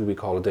 2-week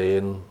holiday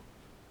in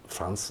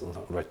France, and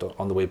right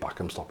on the way back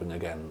I'm stopping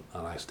again,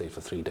 and I stayed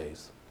for 3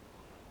 days.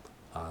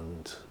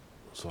 And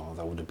so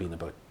that would have been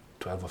about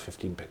 12 or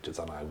 15 pictures,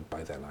 and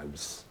by then I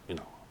was, you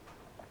know,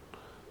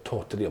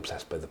 totally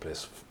obsessed by the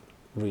place,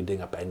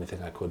 reading up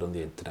anything I could on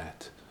the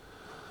internet,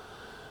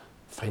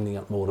 finding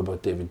out more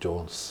about David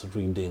Jones,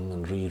 reading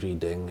and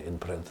rereading In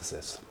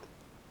Parenthesis.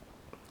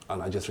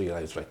 And I just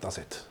realised, right, that's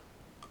it.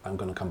 I'm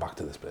going to come back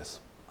to this place.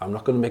 I'm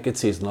not going to make it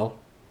seasonal.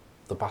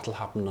 The battle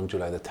happened on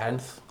July the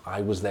 10th.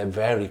 I was there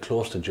very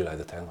close to July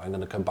the 10th. I'm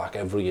going to come back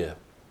every year,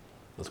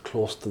 as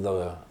close to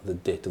the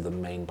date of the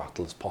main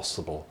battle as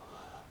possible,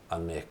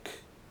 and make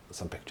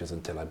some pictures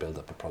until I build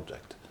up a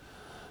project.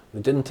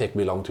 It didn't take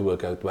me long to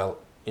work out, well,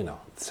 you know,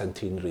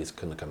 centenary is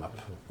going to come up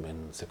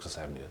in 6 or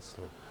 7 years.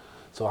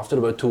 So after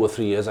about 2 or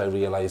 3 years, I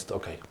realised,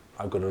 okay,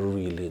 I've got a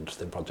really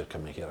interesting project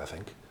coming here, I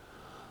think.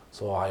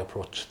 So I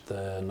approached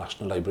the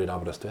National Library in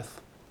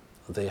Aberystwyth.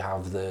 They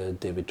have the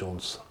David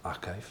Jones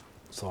archive.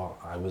 So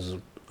I was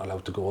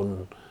allowed to go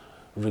and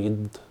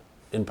read,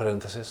 in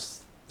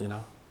parentheses, you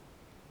know,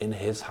 in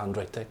his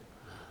handwriting,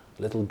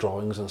 little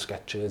drawings and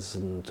sketches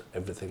and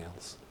everything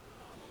else.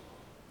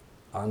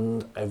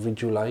 And every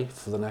July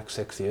for the next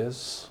 6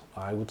 years,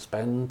 I would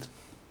spend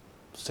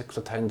 6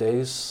 or 10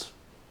 days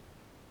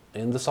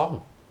in the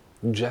Somme,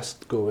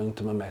 just going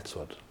to Mametz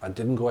Wood. I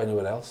didn't go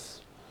anywhere else.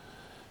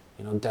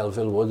 You know,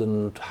 Delville Wood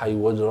and High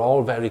Wood are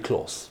all very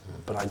close,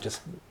 but I'm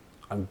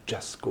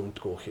just going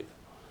to go here.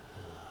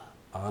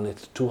 And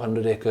it's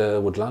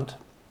 200-acre woodland.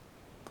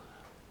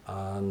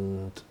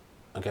 And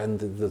again,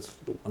 there's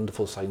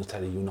wonderful signs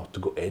telling you not to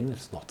go in,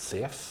 it's not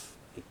safe.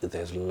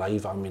 There's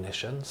live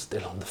ammunition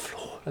still on the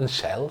floor and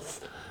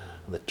shells.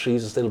 And the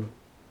trees are still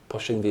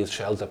pushing these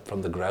shells up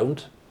from the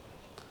ground.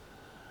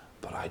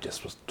 But I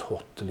just was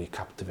totally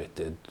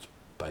captivated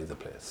by the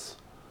place.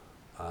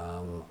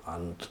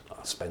 And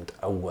I spent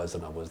hours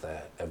and hours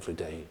there every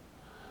day,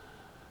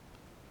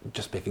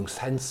 just making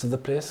sense of the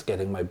place,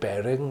 getting my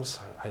bearings.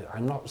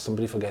 I'm not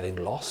somebody for getting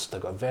lost.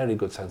 I've got a very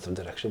good sense of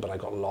direction, but I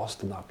got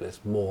lost in that place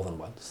more than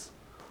once.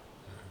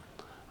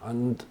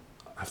 And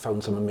I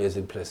found some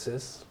amazing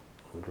places.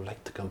 I would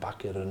like to come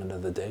back here on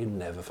another day,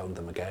 never found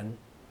them again.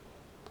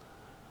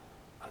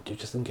 And you're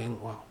just thinking,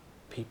 wow,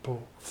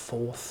 people,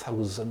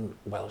 4,000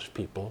 Welsh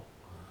people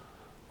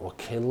were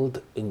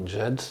killed,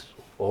 injured,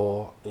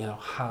 or, you know,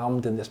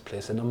 harmed in this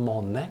place in a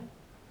morning.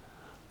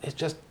 It's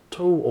just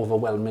too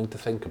overwhelming to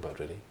think about,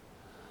 really.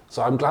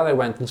 So I'm glad I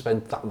went and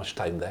spent that much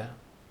time there.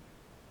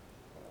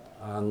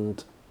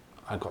 And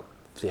I got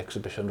the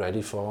exhibition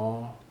ready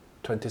for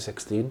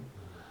 2016.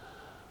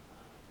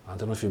 I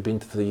don't know if you've been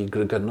to the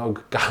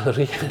Grygynnog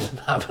Gallery in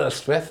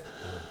Aberystwyth.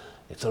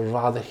 It's a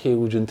rather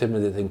huge,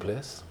 intimidating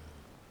place.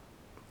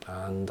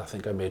 And I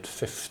think I made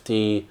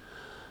 40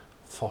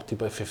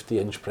 by 50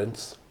 inch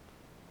prints.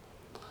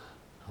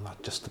 And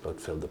that just about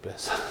filled the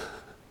place.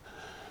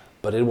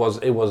 But it was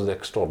an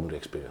extraordinary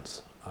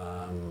experience.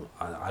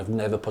 I've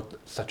never put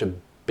such a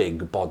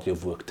big body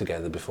of work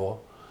together before.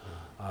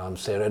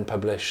 Seren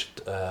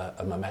published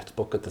a Mamet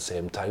book at the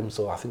same time,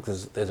 so I think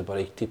there's about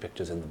 80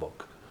 pictures in the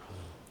book.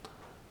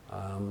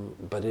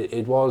 But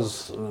it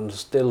was, and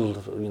still,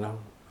 you know,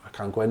 I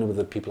can't go anywhere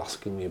with people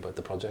asking me about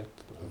the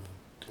project.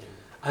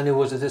 And it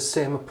was the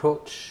same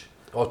approach?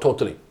 Oh,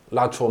 totally.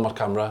 Large format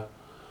camera.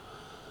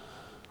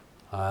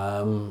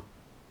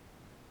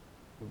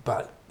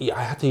 But yeah,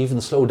 I had to even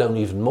slow down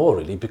even more,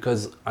 really,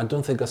 because I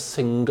don't think a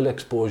single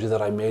exposure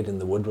that I made in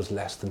the wood was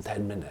less than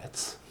 10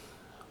 minutes.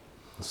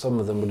 Some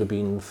of them would have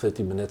been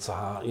 30 minutes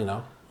or, you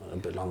know, a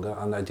bit longer.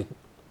 And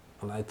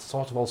I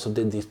sort of also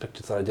did these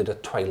pictures that I did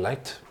at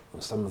twilight.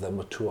 Some of them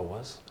were 2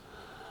 hours.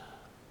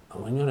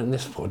 And when you're in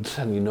this wood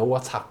and you know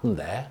what's happened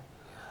there,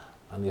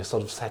 and you're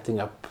sort of setting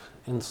up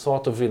in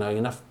sort of, you know,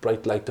 enough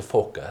bright light to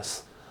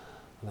focus,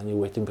 and then you're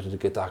waiting for it to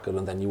get darker,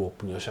 and then you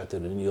open your shutter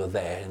and you're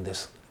there in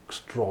this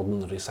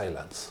extraordinary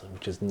silence,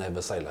 which is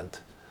never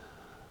silent,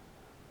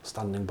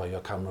 standing by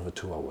your camera for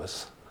 2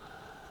 hours.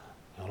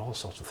 You know, all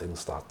sorts of things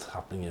start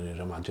happening in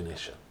your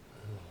imagination.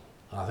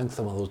 And I think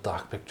some of those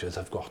dark pictures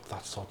have got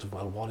that sort of,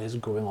 well, what is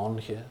going on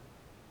here?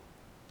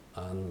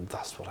 And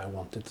that's what I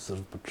wanted to sort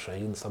of portray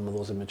in some of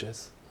those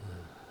images.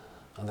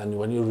 And then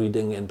when you're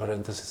reading in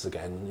parentheses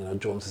again, you know,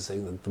 Jones is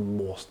saying that the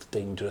most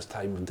dangerous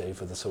time of day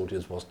for the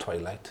soldiers was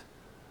twilight.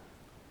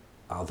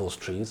 Are those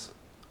trees?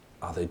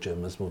 Are they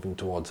Germans moving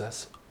towards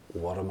us?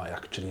 What am I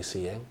actually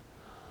seeing?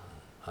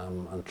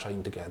 And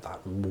trying to get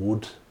that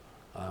mood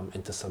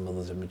into some of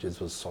those images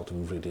was sort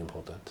of really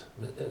important.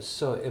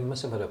 So it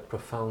must have had a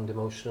profound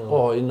emotional...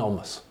 Oh,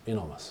 enormous,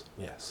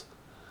 yes.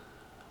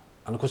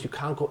 And of course you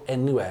can't go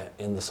anywhere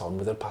in the Somme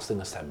without passing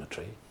a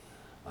cemetery.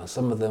 And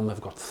some of them have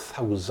got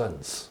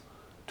thousands,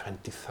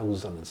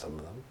 20,000 in some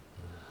of them.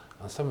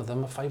 And some of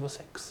them are 5 or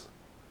 6.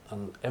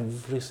 And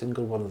every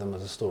single one of them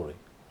has a story.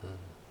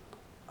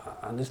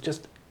 And it's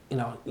just, you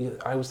know,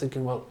 I was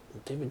thinking, well,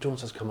 David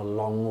Jones has come a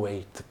long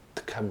way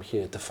to come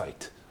here to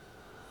fight.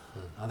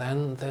 And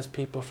then there's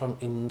people from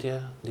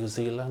India, New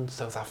Zealand,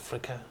 South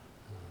Africa,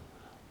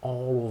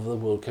 all over the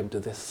world came to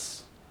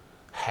this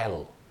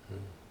hell.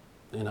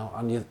 You know,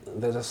 and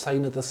there's a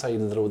sign at the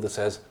side of the road that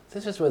says,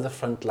 this is where the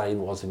front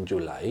line was in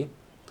July,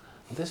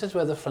 and this is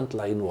where the front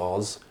line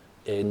was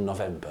in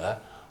November,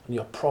 and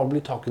you're probably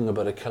talking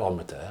about 1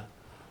 kilometre,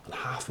 and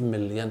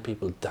 500,000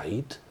 people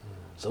died,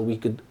 so we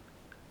could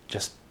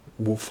just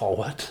move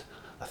forward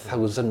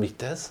 1,000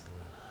 metres.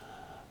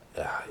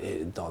 Yeah,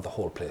 no, the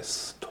whole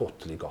place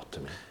totally got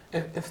to me.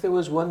 If there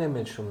was one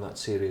image from that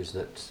series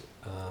that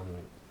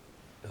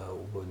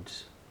would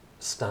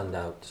stand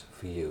out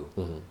for you,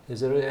 is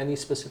there any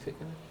specific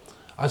in it?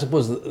 I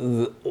suppose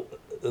the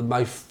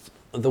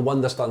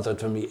one that stands out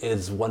for me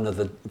is one of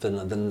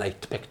the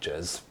night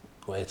pictures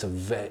where it's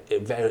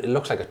it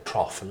looks like a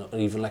trough, and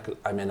even like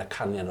I'm in a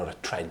canyon or a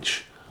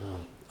trench,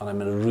 and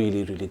I'm in a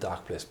really, really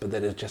dark place, but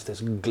there is just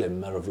this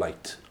glimmer of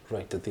light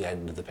right at the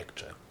end of the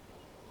picture.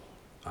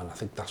 And I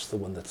think that's the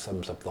one that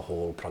sums up the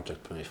whole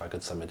project for me, if I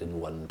could sum it in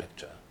one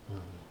picture.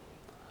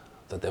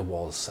 That there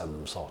was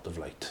some sort of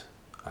light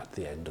at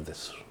the end of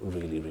this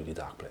really, really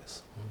dark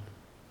place.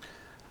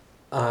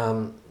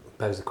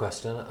 Begs the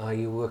question, are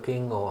you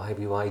working or have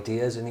you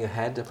ideas in your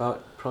head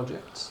about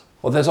projects?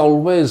 Well, there's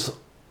always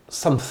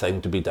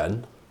something to be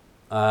done.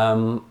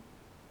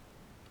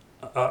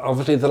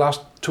 Obviously, the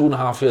last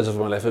 2.5 years of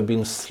my life have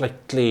been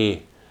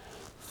slightly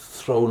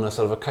thrown as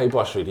sort of a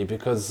kibosh, really,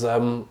 because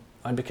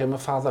I became a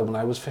father when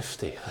I was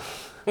 50.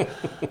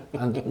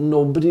 And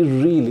nobody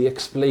really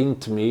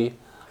explained to me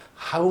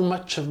how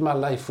much of my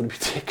life would be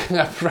taken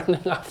up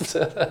running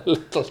after a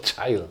little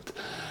child.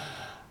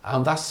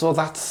 And that's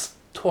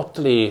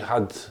totally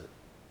had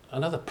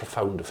another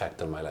profound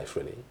effect on my life,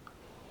 really.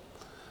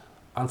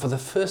 And for the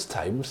first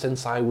time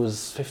since I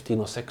was 15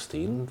 or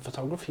 16,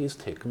 photography has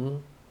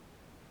taken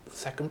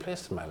second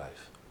place in my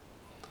life,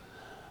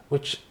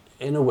 which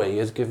in a way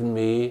has given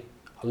me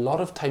a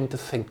lot of time to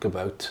think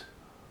about,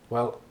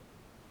 well,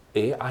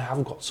 I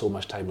haven't got so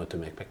much time now to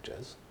make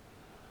pictures,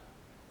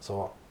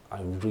 so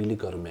I've really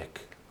got to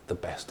make the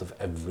best of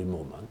every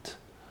moment.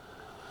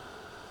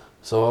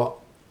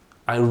 So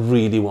I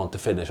really want to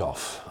finish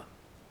off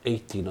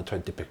 18 or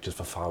 20 pictures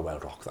for Farwell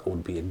Rock. That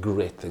would be a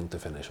great thing to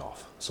finish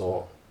off.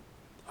 So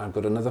I've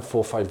got another 4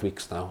 or 5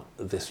 weeks now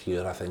this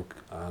year, I think,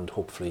 and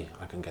hopefully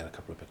I can get a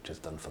couple of pictures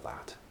done for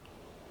that.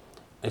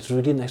 It's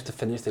really nice to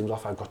finish things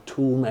off. I've got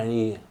too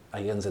many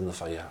irons in the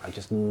fire. I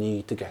just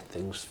need to get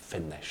things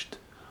finished.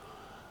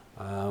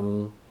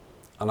 And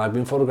I've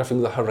been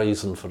photographing the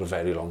horizon for a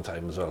very long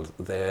time as well.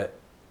 They're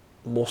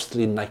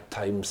mostly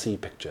nighttime sea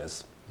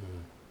pictures.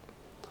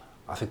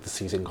 I think the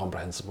sea's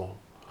incomprehensible.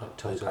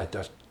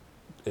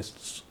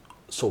 It's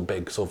so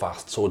big, so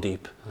vast, so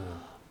deep,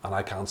 and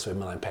I can't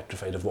swim and I'm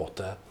petrified of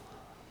water,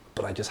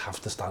 but I just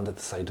have to stand at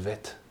the side of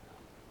it.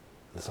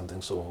 There's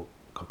something so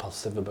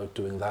compulsive about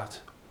doing that.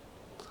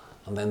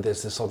 And then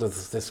there's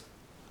this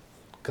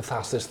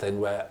catharsis thing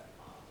where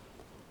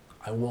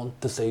I want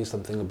to say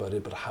something about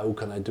it, but how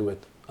can I do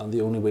it? And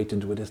the only way to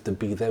do it is to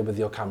be there with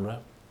your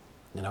camera.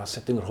 You know,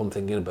 sitting at home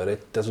thinking about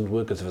it doesn't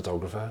work as a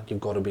photographer. You've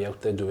got to be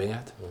out there doing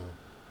it.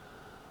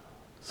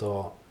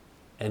 So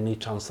any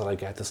chance that I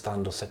get to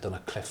stand or sit on a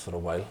cliff for a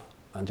while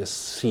and just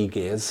sea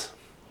gaze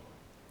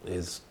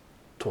is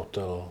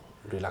total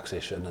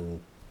relaxation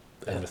and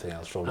everything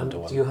else rolled into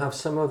one. Do you have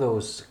some of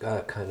those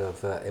kind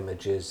of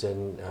images,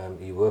 and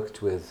you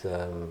worked with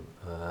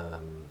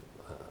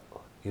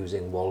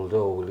using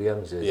Waldo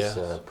Williams's Yes.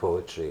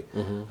 poetry,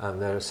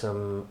 and there are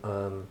some.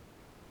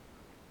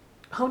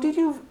 How did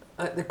you?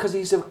 Because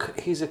he's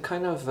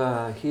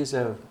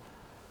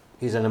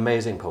an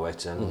amazing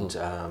poet, and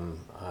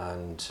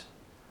and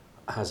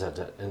has had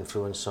an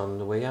influence on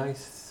the way I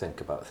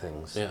think about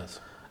things. Yes.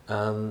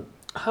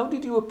 How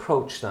did you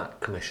approach that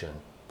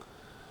commission?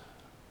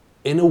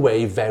 In a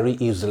way, very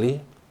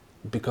easily,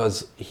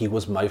 because he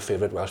was my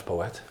favourite Welsh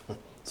poet.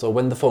 So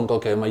when the phone call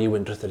came, are you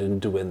interested in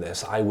doing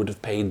this? I would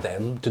have paid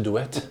them to do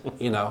it.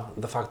 You know,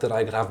 the fact that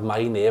I could have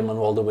my name and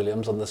Waldo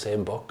Williams on the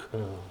same book.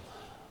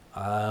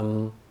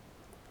 And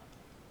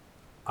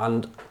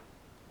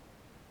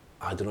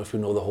I don't know if you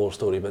know the whole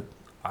story, but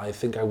I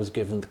think I was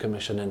given the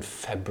commission in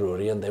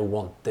February and they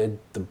wanted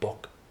the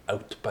book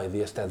out by the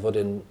Eisteddfod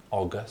in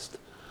August.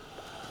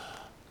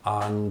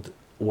 And,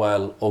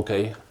 well,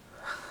 okay,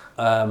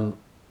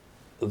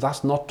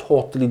 that's not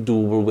totally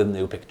doable with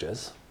new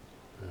pictures.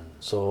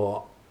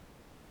 So,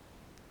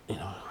 you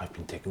know, I've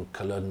been taking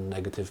colour and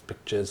negative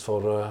pictures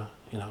for,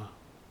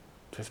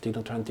 15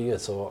 or 20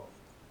 years. So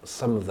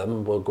some of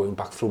them were going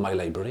back through my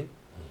library.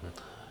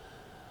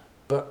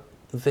 But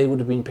they would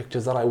have been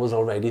pictures that I was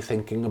already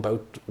thinking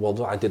about.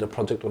 Well, I did a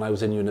project when I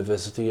was in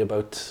university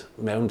about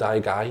Mewn Dau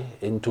Gai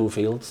in 2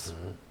 fields.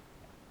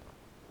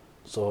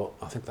 So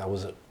I think that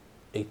was an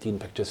 18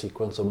 picture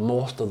sequence. So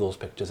most of those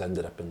pictures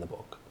ended up in the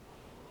book.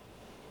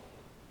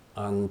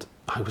 And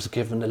I was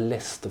given a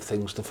list of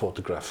things to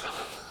photograph.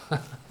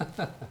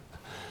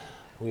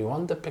 We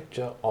want a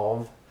picture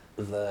of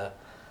the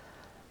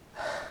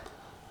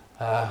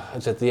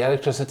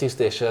electricity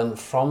station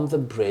from the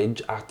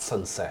bridge at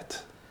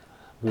sunset.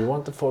 We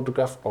want a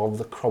photograph of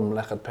the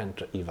cromlech at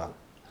Pentre Ifan.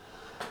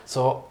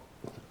 So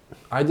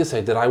I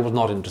decided I was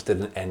not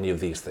interested in any of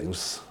these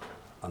things,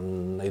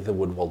 and neither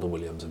would Waldo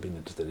Williams have been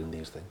interested in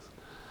these things.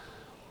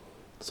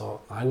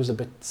 So I was a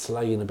bit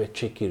sly and a bit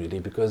cheeky, really,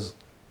 because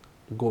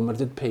Gomer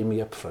did pay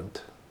me up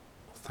front.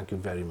 Thank you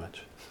very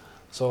much.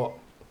 So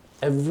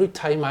every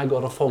time I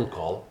got a phone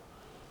call,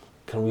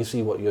 can we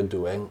see what you're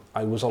doing?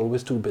 I was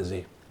always too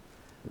busy.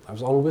 I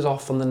was always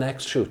off on the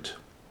next shoot.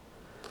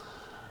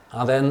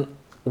 And then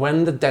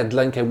when the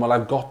deadline came, well,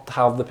 I've got to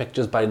have the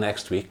pictures by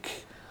next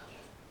week,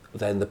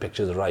 then the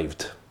pictures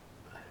arrived.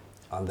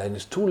 And then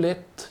it's too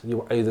late.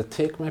 You either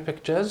take my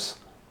pictures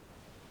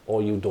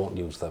or you don't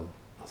use them.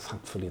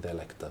 Thankfully, they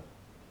liked them.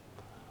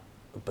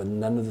 but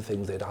none of the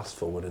things they'd asked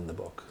for were in the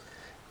book.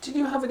 Did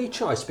you have any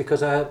choice?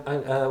 Because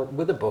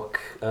with the book,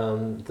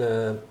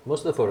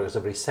 most of the photos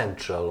are very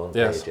central on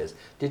Yes. pages.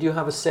 Did you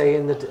have a say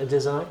in the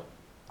design?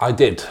 I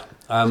did.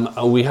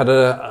 We had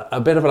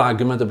a bit of an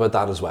argument about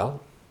that as well.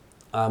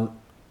 But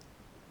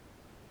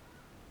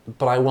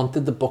I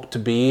wanted the book to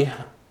be...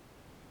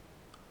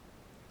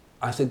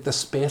 I think the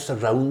space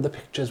around the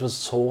pictures was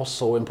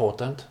so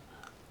important.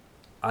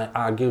 I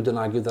argued and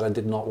argued that I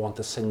did not want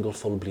a single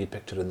full bleed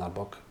picture in that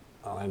book.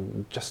 I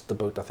just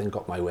about, I think,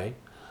 got my way.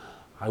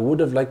 I would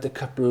have liked a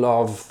couple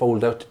of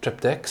fold-out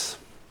triptychs.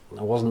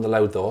 I wasn't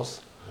allowed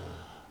those.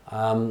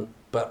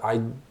 But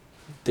I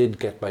did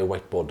get my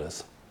white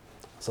borders.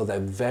 So they're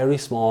very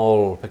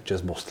small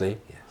pictures mostly,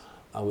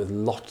 with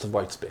lots of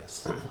white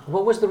space.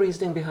 What was the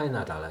reasoning behind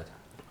that, Aled?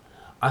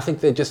 I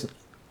think they just...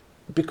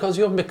 Because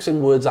you're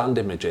mixing words and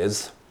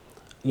images,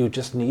 you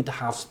just need to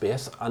have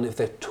space. And if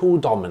they're too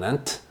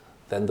dominant,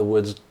 then the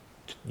words,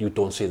 you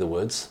don't see the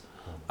words.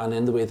 And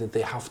in the way that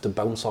they have to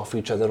bounce off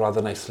each other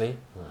rather nicely.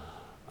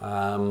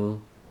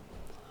 And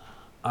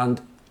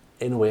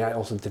in a way, I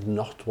also did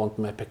not want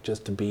my pictures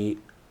to be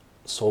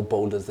so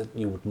bold as that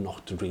you would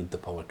not read the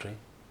poetry.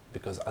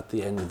 Because at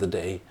the end of the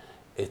day,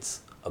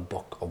 it's a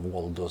book of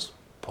Waldo's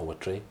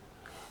poetry.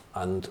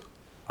 And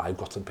I've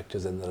got some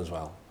pictures in there as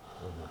well.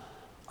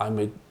 I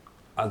made...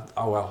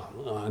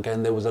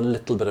 again, there was a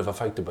little bit of a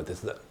fight about this.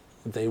 That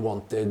they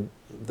wanted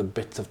the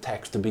bits of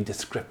text to be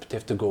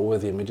descriptive to go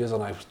with the images,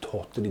 and I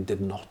totally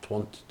did not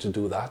want to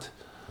do that.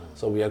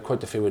 So we had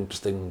quite a few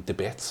interesting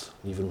debates,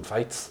 even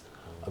fights,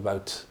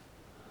 about...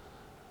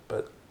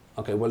 But,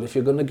 okay, well, if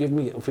you're going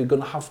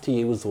to have to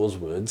use those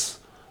words,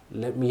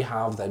 let me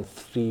have then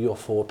 3 or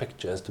 4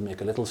 pictures to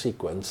make a little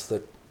sequence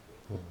that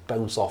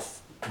bounce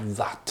off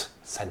that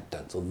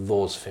sentence or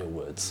those few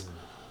words.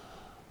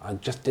 I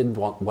just didn't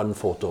want one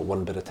photo,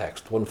 one bit of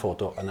text, one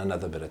photo and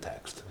another bit of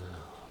text.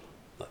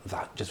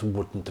 That just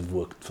wouldn't have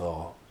worked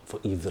for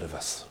either of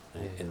us,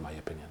 in my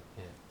opinion.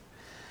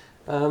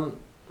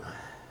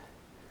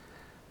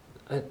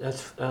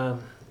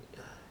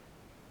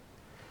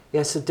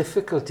 Yes, a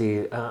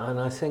difficulty, and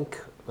I think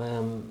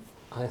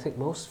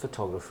most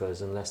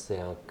photographers, unless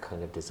they are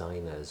kind of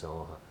designers,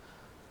 or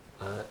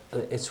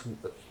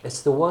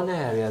it's the one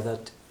area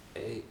that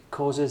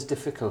causes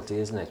difficulty,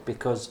 isn't it?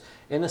 Because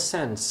in a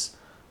sense,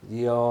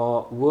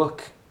 your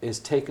work is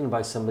taken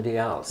by somebody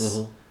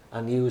else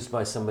and used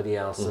by somebody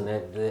else, and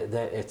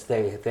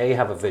they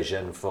have a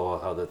vision for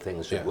how the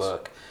things should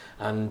work,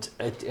 and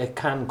it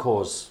can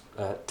cause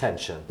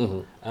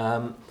tension.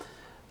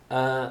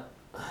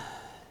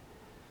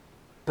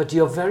 But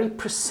you're very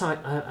precise.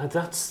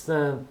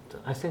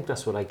 I think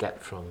that's what I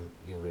get from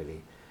you,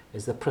 really,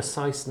 is the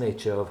precise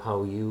nature of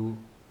how you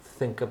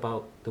think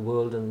about the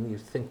world and you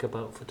think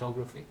about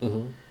photography.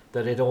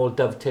 That it all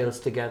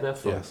dovetails together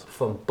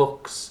from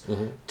books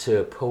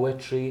to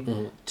poetry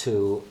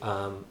to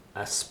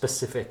a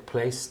specific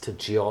place to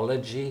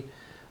geology,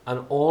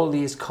 and all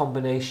these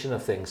combination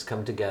of things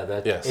come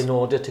together in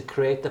order to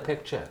create the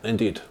picture.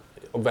 Indeed,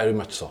 very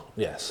much so.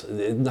 Yes,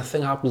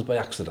 nothing happens by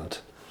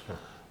accident.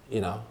 You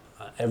know,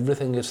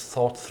 everything is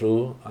thought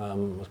through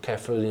as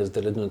carefully, as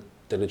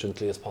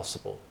diligently as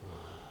possible.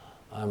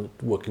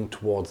 Working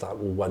towards that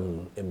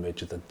one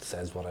image that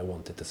says what I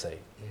wanted to say.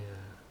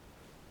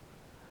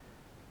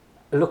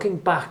 Looking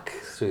back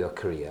through your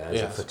career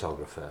as a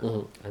photographer,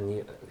 and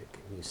you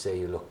say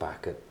you look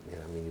back at,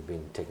 you've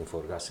been taking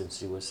photographs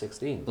since you were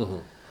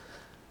 16.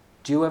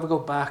 Do you ever go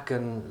back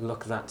and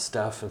look at that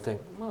stuff and think,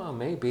 well,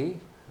 maybe,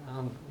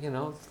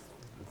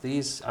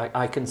 these,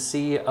 I can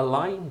see a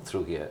line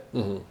through here.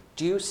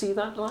 Do you see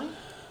that line?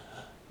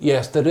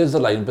 Yes, there is a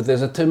line, but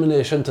there's a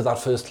termination to that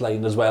first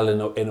line as well,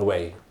 in a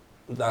way.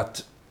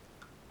 That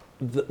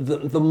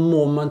the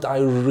moment I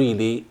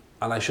really...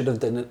 And I should have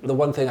done it. The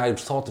one thing I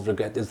sort of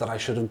regret is that I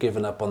should have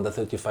given up on the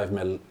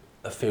 35mm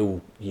a few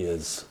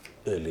years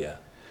earlier.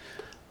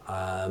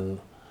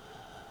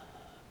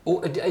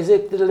 Is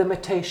it the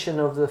limitation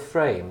of the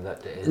frame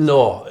that is?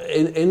 No,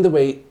 in the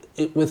way,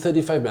 with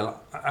 35mm,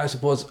 I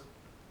suppose,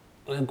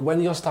 when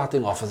you're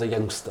starting off as a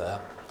youngster,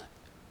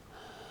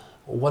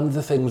 one of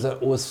the things that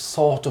was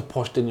sort of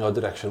pushed in your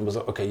direction was,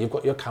 okay, you've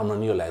got your camera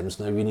and your lens,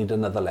 now you need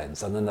another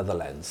lens and another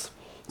lens.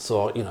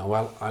 So,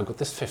 well, I've got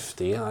this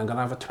 50, and I'm going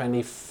to have a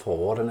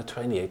 24 and a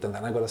 28, and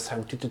then I've got a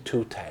 70 to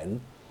 210.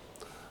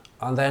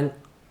 And then,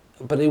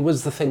 but it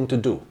was the thing to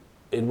do.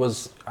 It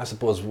was, I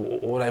suppose,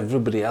 what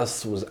everybody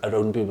else was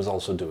around me was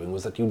also doing,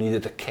 was that you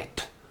needed a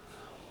kit.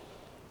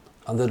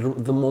 And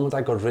the moment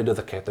I got rid of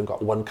the kit and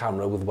got one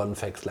camera with one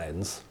fixed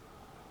lens,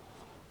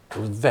 it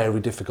was very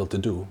difficult to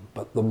do.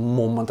 But the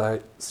moment I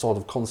sort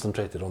of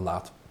concentrated on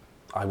that,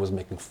 I was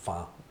making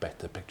far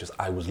better pictures.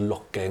 I was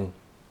looking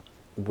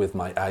with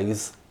my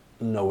eyes,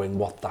 knowing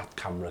what that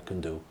camera can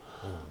do.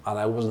 And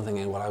I wasn't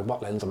thinking, well,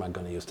 what lens am I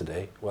going to use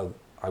today? Well,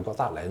 I've got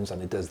that lens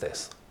and it does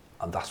this,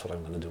 and that's what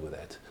I'm going to do with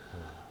it.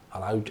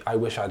 And I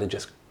wish I'd have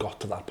just got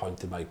to that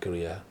point in my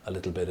career a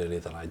little bit earlier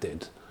than I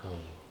did.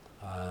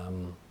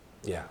 And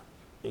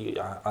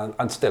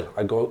still,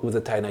 I go out with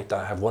a 10-8,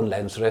 I have one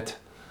lens for it,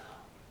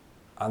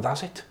 and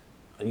that's it.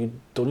 You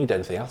don't need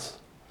anything else,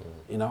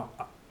 you know.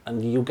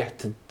 And you get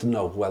to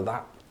know, well,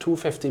 that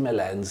 250mm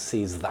lens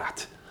sees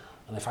that,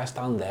 and if I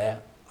stand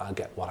there, I'll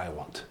get what I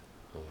want.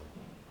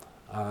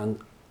 And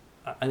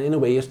in a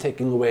way, it's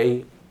taking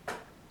away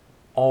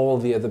all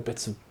the other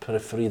bits of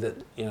periphery that,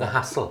 you know. The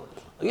hassle.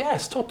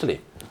 Yes,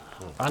 totally.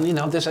 And you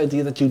know, this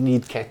idea that you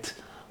need kit,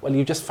 well,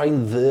 you just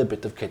find the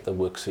bit of kit that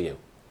works for you.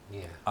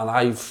 Yeah. And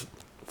I've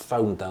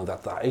found now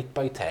that the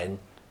 8x10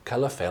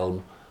 colour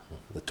film,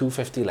 the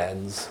 250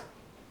 lens,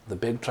 the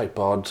big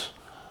tripod,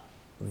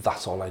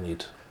 that's all I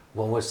need.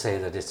 One would say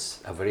that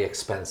it's a very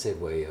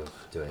expensive way of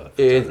doing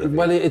photography.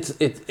 Well,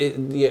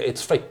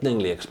 it's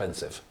frighteningly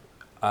expensive.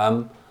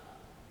 But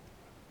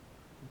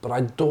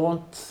I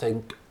don't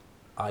think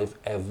I've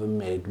ever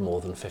made more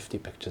than 50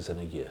 pictures in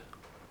a year.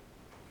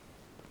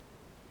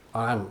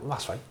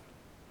 That's fine,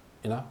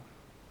 you know.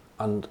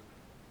 And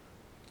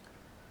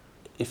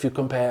if you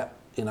compare,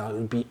 you know, it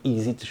would be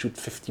easy to shoot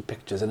 50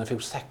 pictures in a few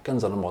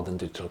seconds on a modern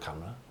digital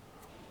camera.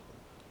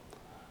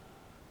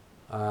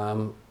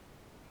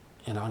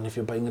 You know, and if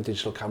you're buying a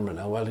digital camera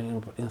now, well,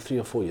 in 3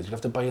 or 4 years, you'll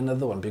have to buy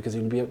another one because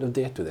you'll be out of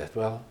date with it.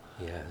 Well,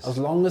 yes. As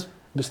long as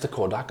Mr.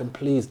 Kodak, and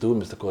please do,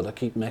 Mr.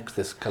 Kodak, makes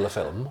this colour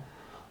film,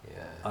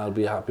 Yeah. I'll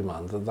be a happy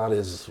man. That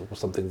is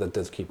something that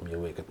does keep me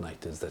awake at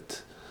night, is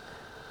that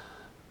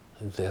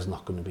there's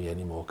not going to be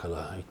any more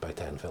colour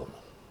 8x10 film.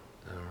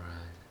 All right.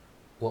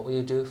 What will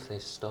you do if they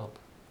stop?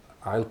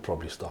 I'll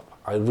probably stop.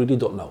 I really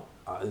don't know.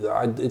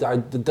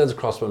 It does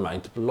cross my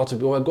mind. Lots of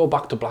people go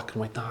back to black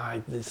and white.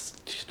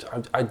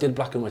 I did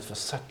black and white for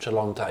such a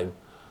long time,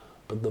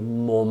 but the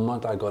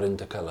moment I got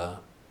into colour,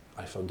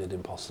 I found it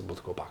impossible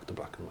to go back to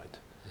black and white.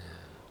 Yeah.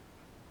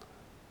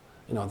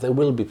 You know, there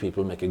will be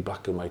people making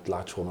black and white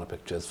large format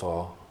pictures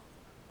for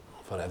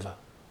forever.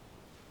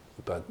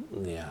 But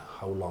yeah,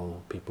 how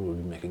long people will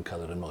be making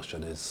colour and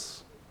motion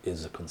is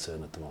a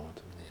concern at the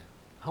moment. Yeah.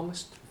 How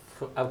much,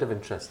 out of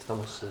interest, how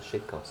much does the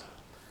sheet cost?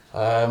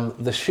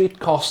 The sheet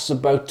costs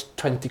about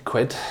 20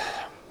 quid.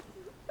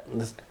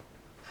 There's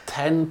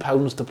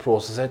 £10 to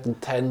process it and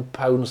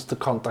 £10 to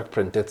contact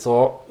print it.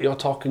 So you're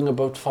talking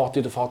about £40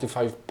 to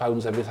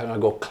 £45 every time I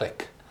go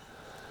click.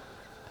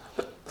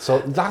 So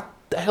that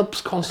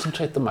helps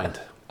concentrate the mind.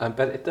 I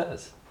bet it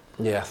does.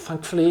 Yeah,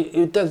 thankfully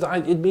it does.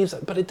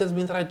 But it does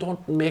mean that I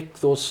don't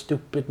make those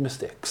stupid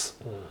mistakes.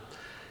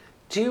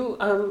 Do you,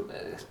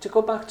 to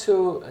go back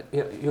to,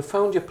 you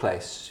found your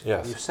place,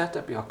 Yes. you set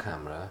up your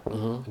camera,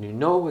 and you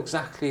know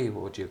exactly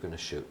what you're going to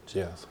shoot.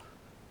 Yes.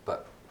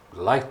 But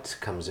light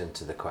comes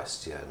into the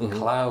question,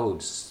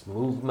 clouds,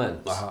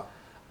 movement.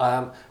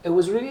 It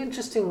was really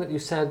interesting that you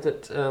said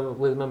that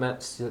with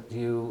Mamets that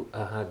you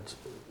had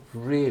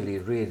really,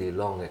 really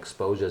long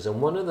exposures. And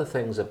one of the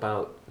things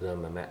about the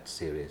Mamet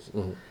series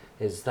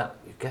is that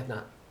you get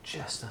that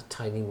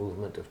tiny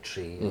movement of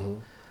tree,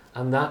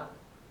 and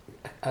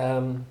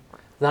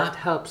that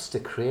helps to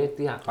create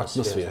the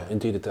atmosphere.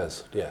 Indeed it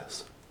does,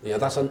 yes. Yeah,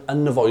 that's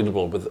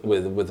unavoidable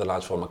with the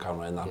large format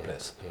camera in that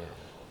place. Yeah.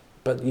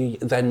 But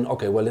then,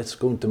 okay, well, it's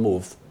going to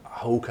move.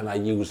 How can I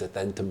use it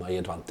then to my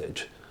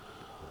advantage?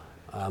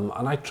 And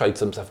I tried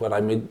some stuff where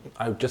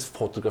I just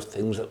photographed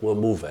things that were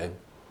moving,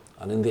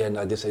 and in the end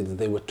I decided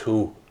they were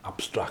too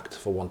abstract,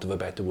 for want of a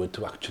better word,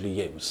 to actually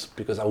use,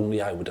 because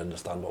only I would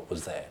understand what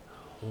was there.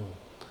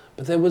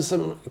 But there was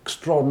some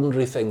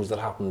extraordinary things that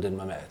happened in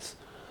Mamets,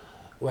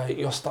 where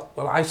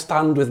I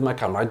stand with my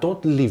camera, I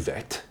don't leave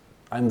it,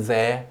 I'm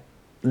there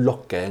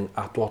looking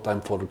at what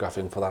I'm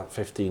photographing for that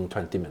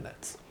 15-20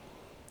 minutes.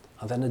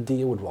 And then a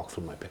deer would walk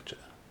through my picture.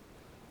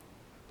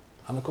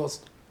 And of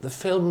course, the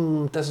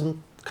film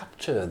doesn't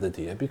capture the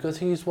deer because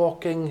he's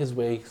walking his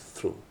way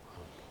through.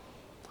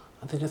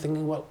 And then you're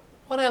thinking, well,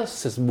 what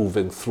else is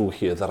moving through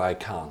here that I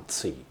can't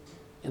see?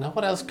 You know,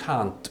 what else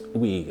can't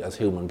we as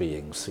human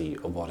beings see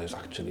of what is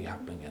actually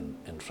happening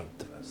in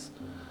front of us?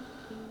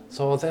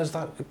 So there's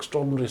that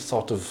extraordinary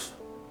sort of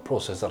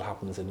process that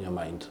happens in your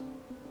mind.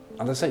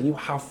 And I say, you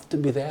have to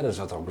be there as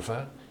a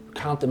photographer. You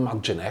can't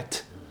imagine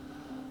it.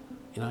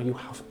 You know,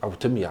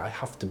 to me, I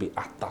have to be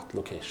at that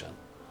location,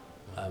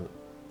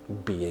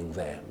 being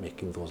there,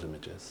 making those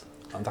images.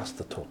 And that's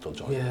the total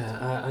joy.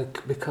 Yeah,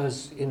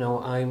 because, you know,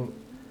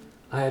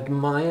 I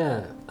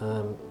admire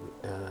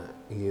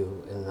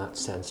you in that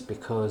sense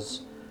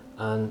because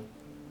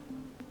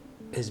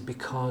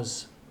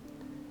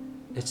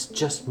it's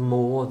just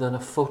more than a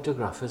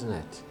photograph, isn't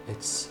it?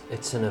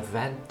 It's an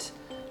event,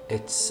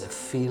 it's a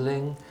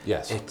feeling,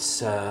 Yes.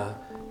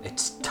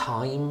 it's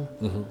time,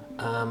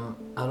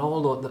 and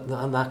all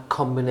and that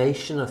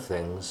combination of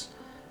things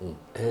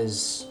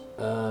is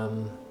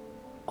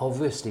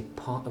obviously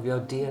part of your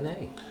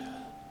DNA.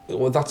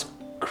 Well, that's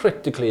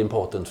critically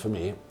important for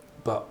me,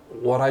 but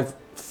what I've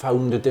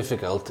found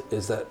difficult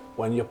is that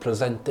when you're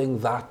presenting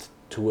that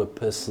to a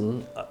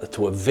person,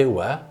 to a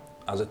viewer,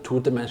 as a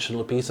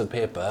two-dimensional piece of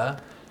paper,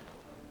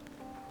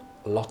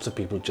 lots of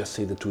people just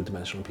see the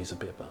two-dimensional piece of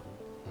paper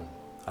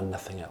and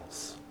nothing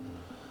else.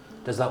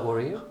 Does that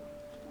worry you?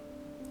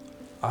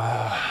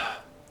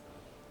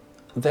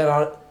 There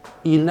are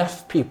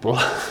enough people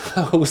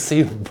who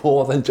see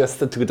more than just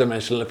the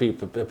two-dimensional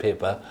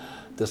paper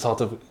to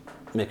sort of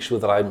make sure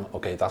that I'm,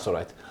 okay, that's all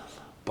right.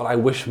 But I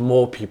wish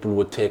more people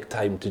would take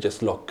time to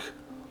just look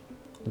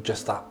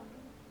just that,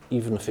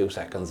 even a few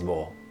seconds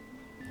more.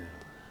 Yeah.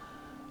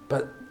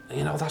 But,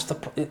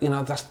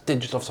 that's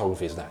digital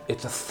photography, isn't it?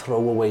 It's a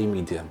throwaway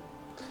medium.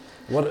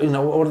 What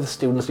are the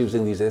students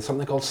using these days?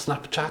 Something called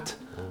Snapchat.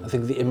 I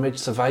think the image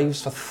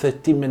survives for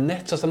 30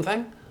 minutes or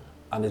something,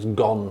 and it's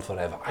gone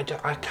forever. I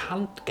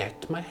can't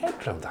get my head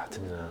around that.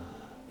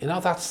 Yeah.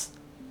 That's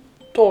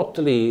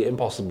totally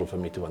impossible for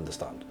me to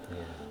understand. Yeah.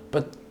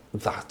 But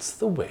that's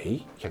the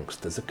way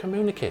youngsters are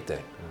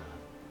communicating.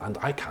 And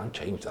I can't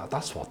change that.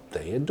 That's what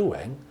they are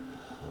doing.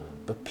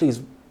 But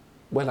please,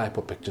 when I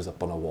put pictures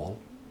up on a wall,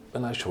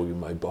 when I show you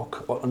my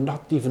book, or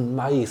not even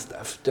my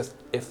stuff, just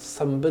if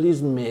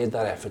somebody's made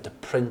that effort to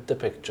print a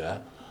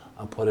picture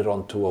and put it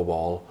onto a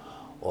wall,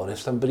 or if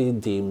somebody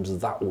deems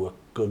that work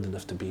good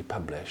enough to be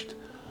published,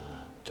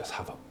 just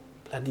have a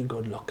bloody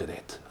good look at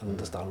it and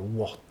understand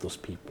what those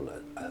people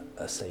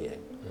are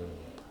saying.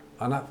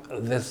 And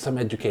there's some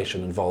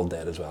education involved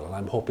there as well, and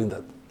I'm hoping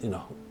that,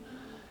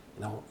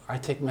 I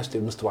take my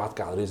students to art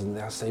galleries and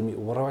they're saying to me,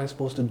 what am I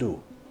supposed to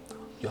do?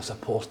 You're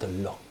supposed to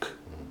look.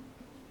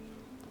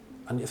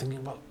 And you're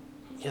thinking, well,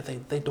 yeah,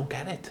 they don't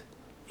get it,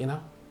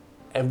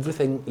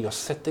 Everything, you're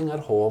sitting at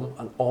home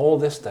and all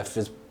this stuff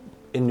is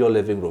in your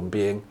living room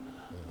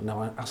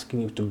now I'm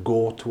asking you to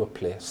go to a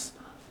place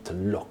to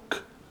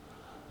look.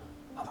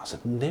 And that's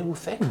a new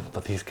thing for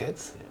these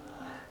kids.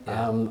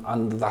 Yeah.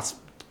 And that's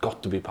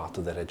got to be part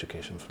of their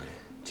education for me.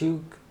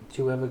 Do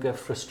you ever get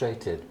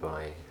frustrated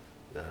by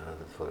the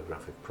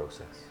photographic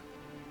process?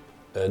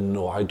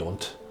 No, I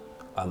don't.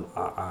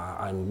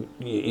 I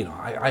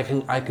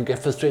can get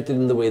frustrated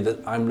in the way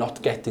that I'm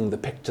not getting the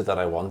picture that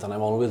I want, and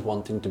I'm always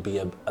wanting to be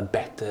a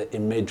better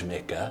image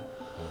maker.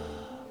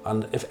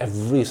 And if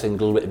every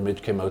single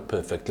image came out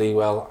perfectly,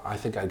 well, I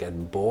think I'd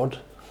get bored.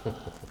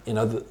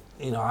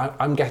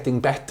 I'm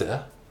getting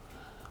better.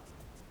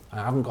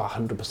 I haven't got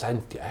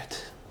 100%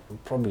 yet. I'm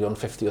probably on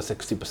 50 or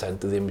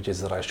 60% of the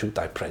images that I shoot,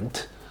 I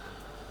print.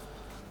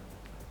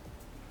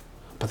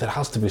 But there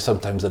has to be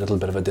sometimes a little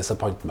bit of a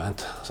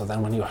disappointment. So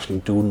then when you actually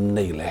do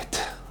nail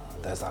it,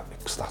 there's that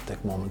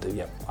ecstatic moment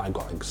that, I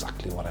got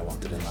exactly what I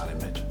wanted in that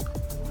image.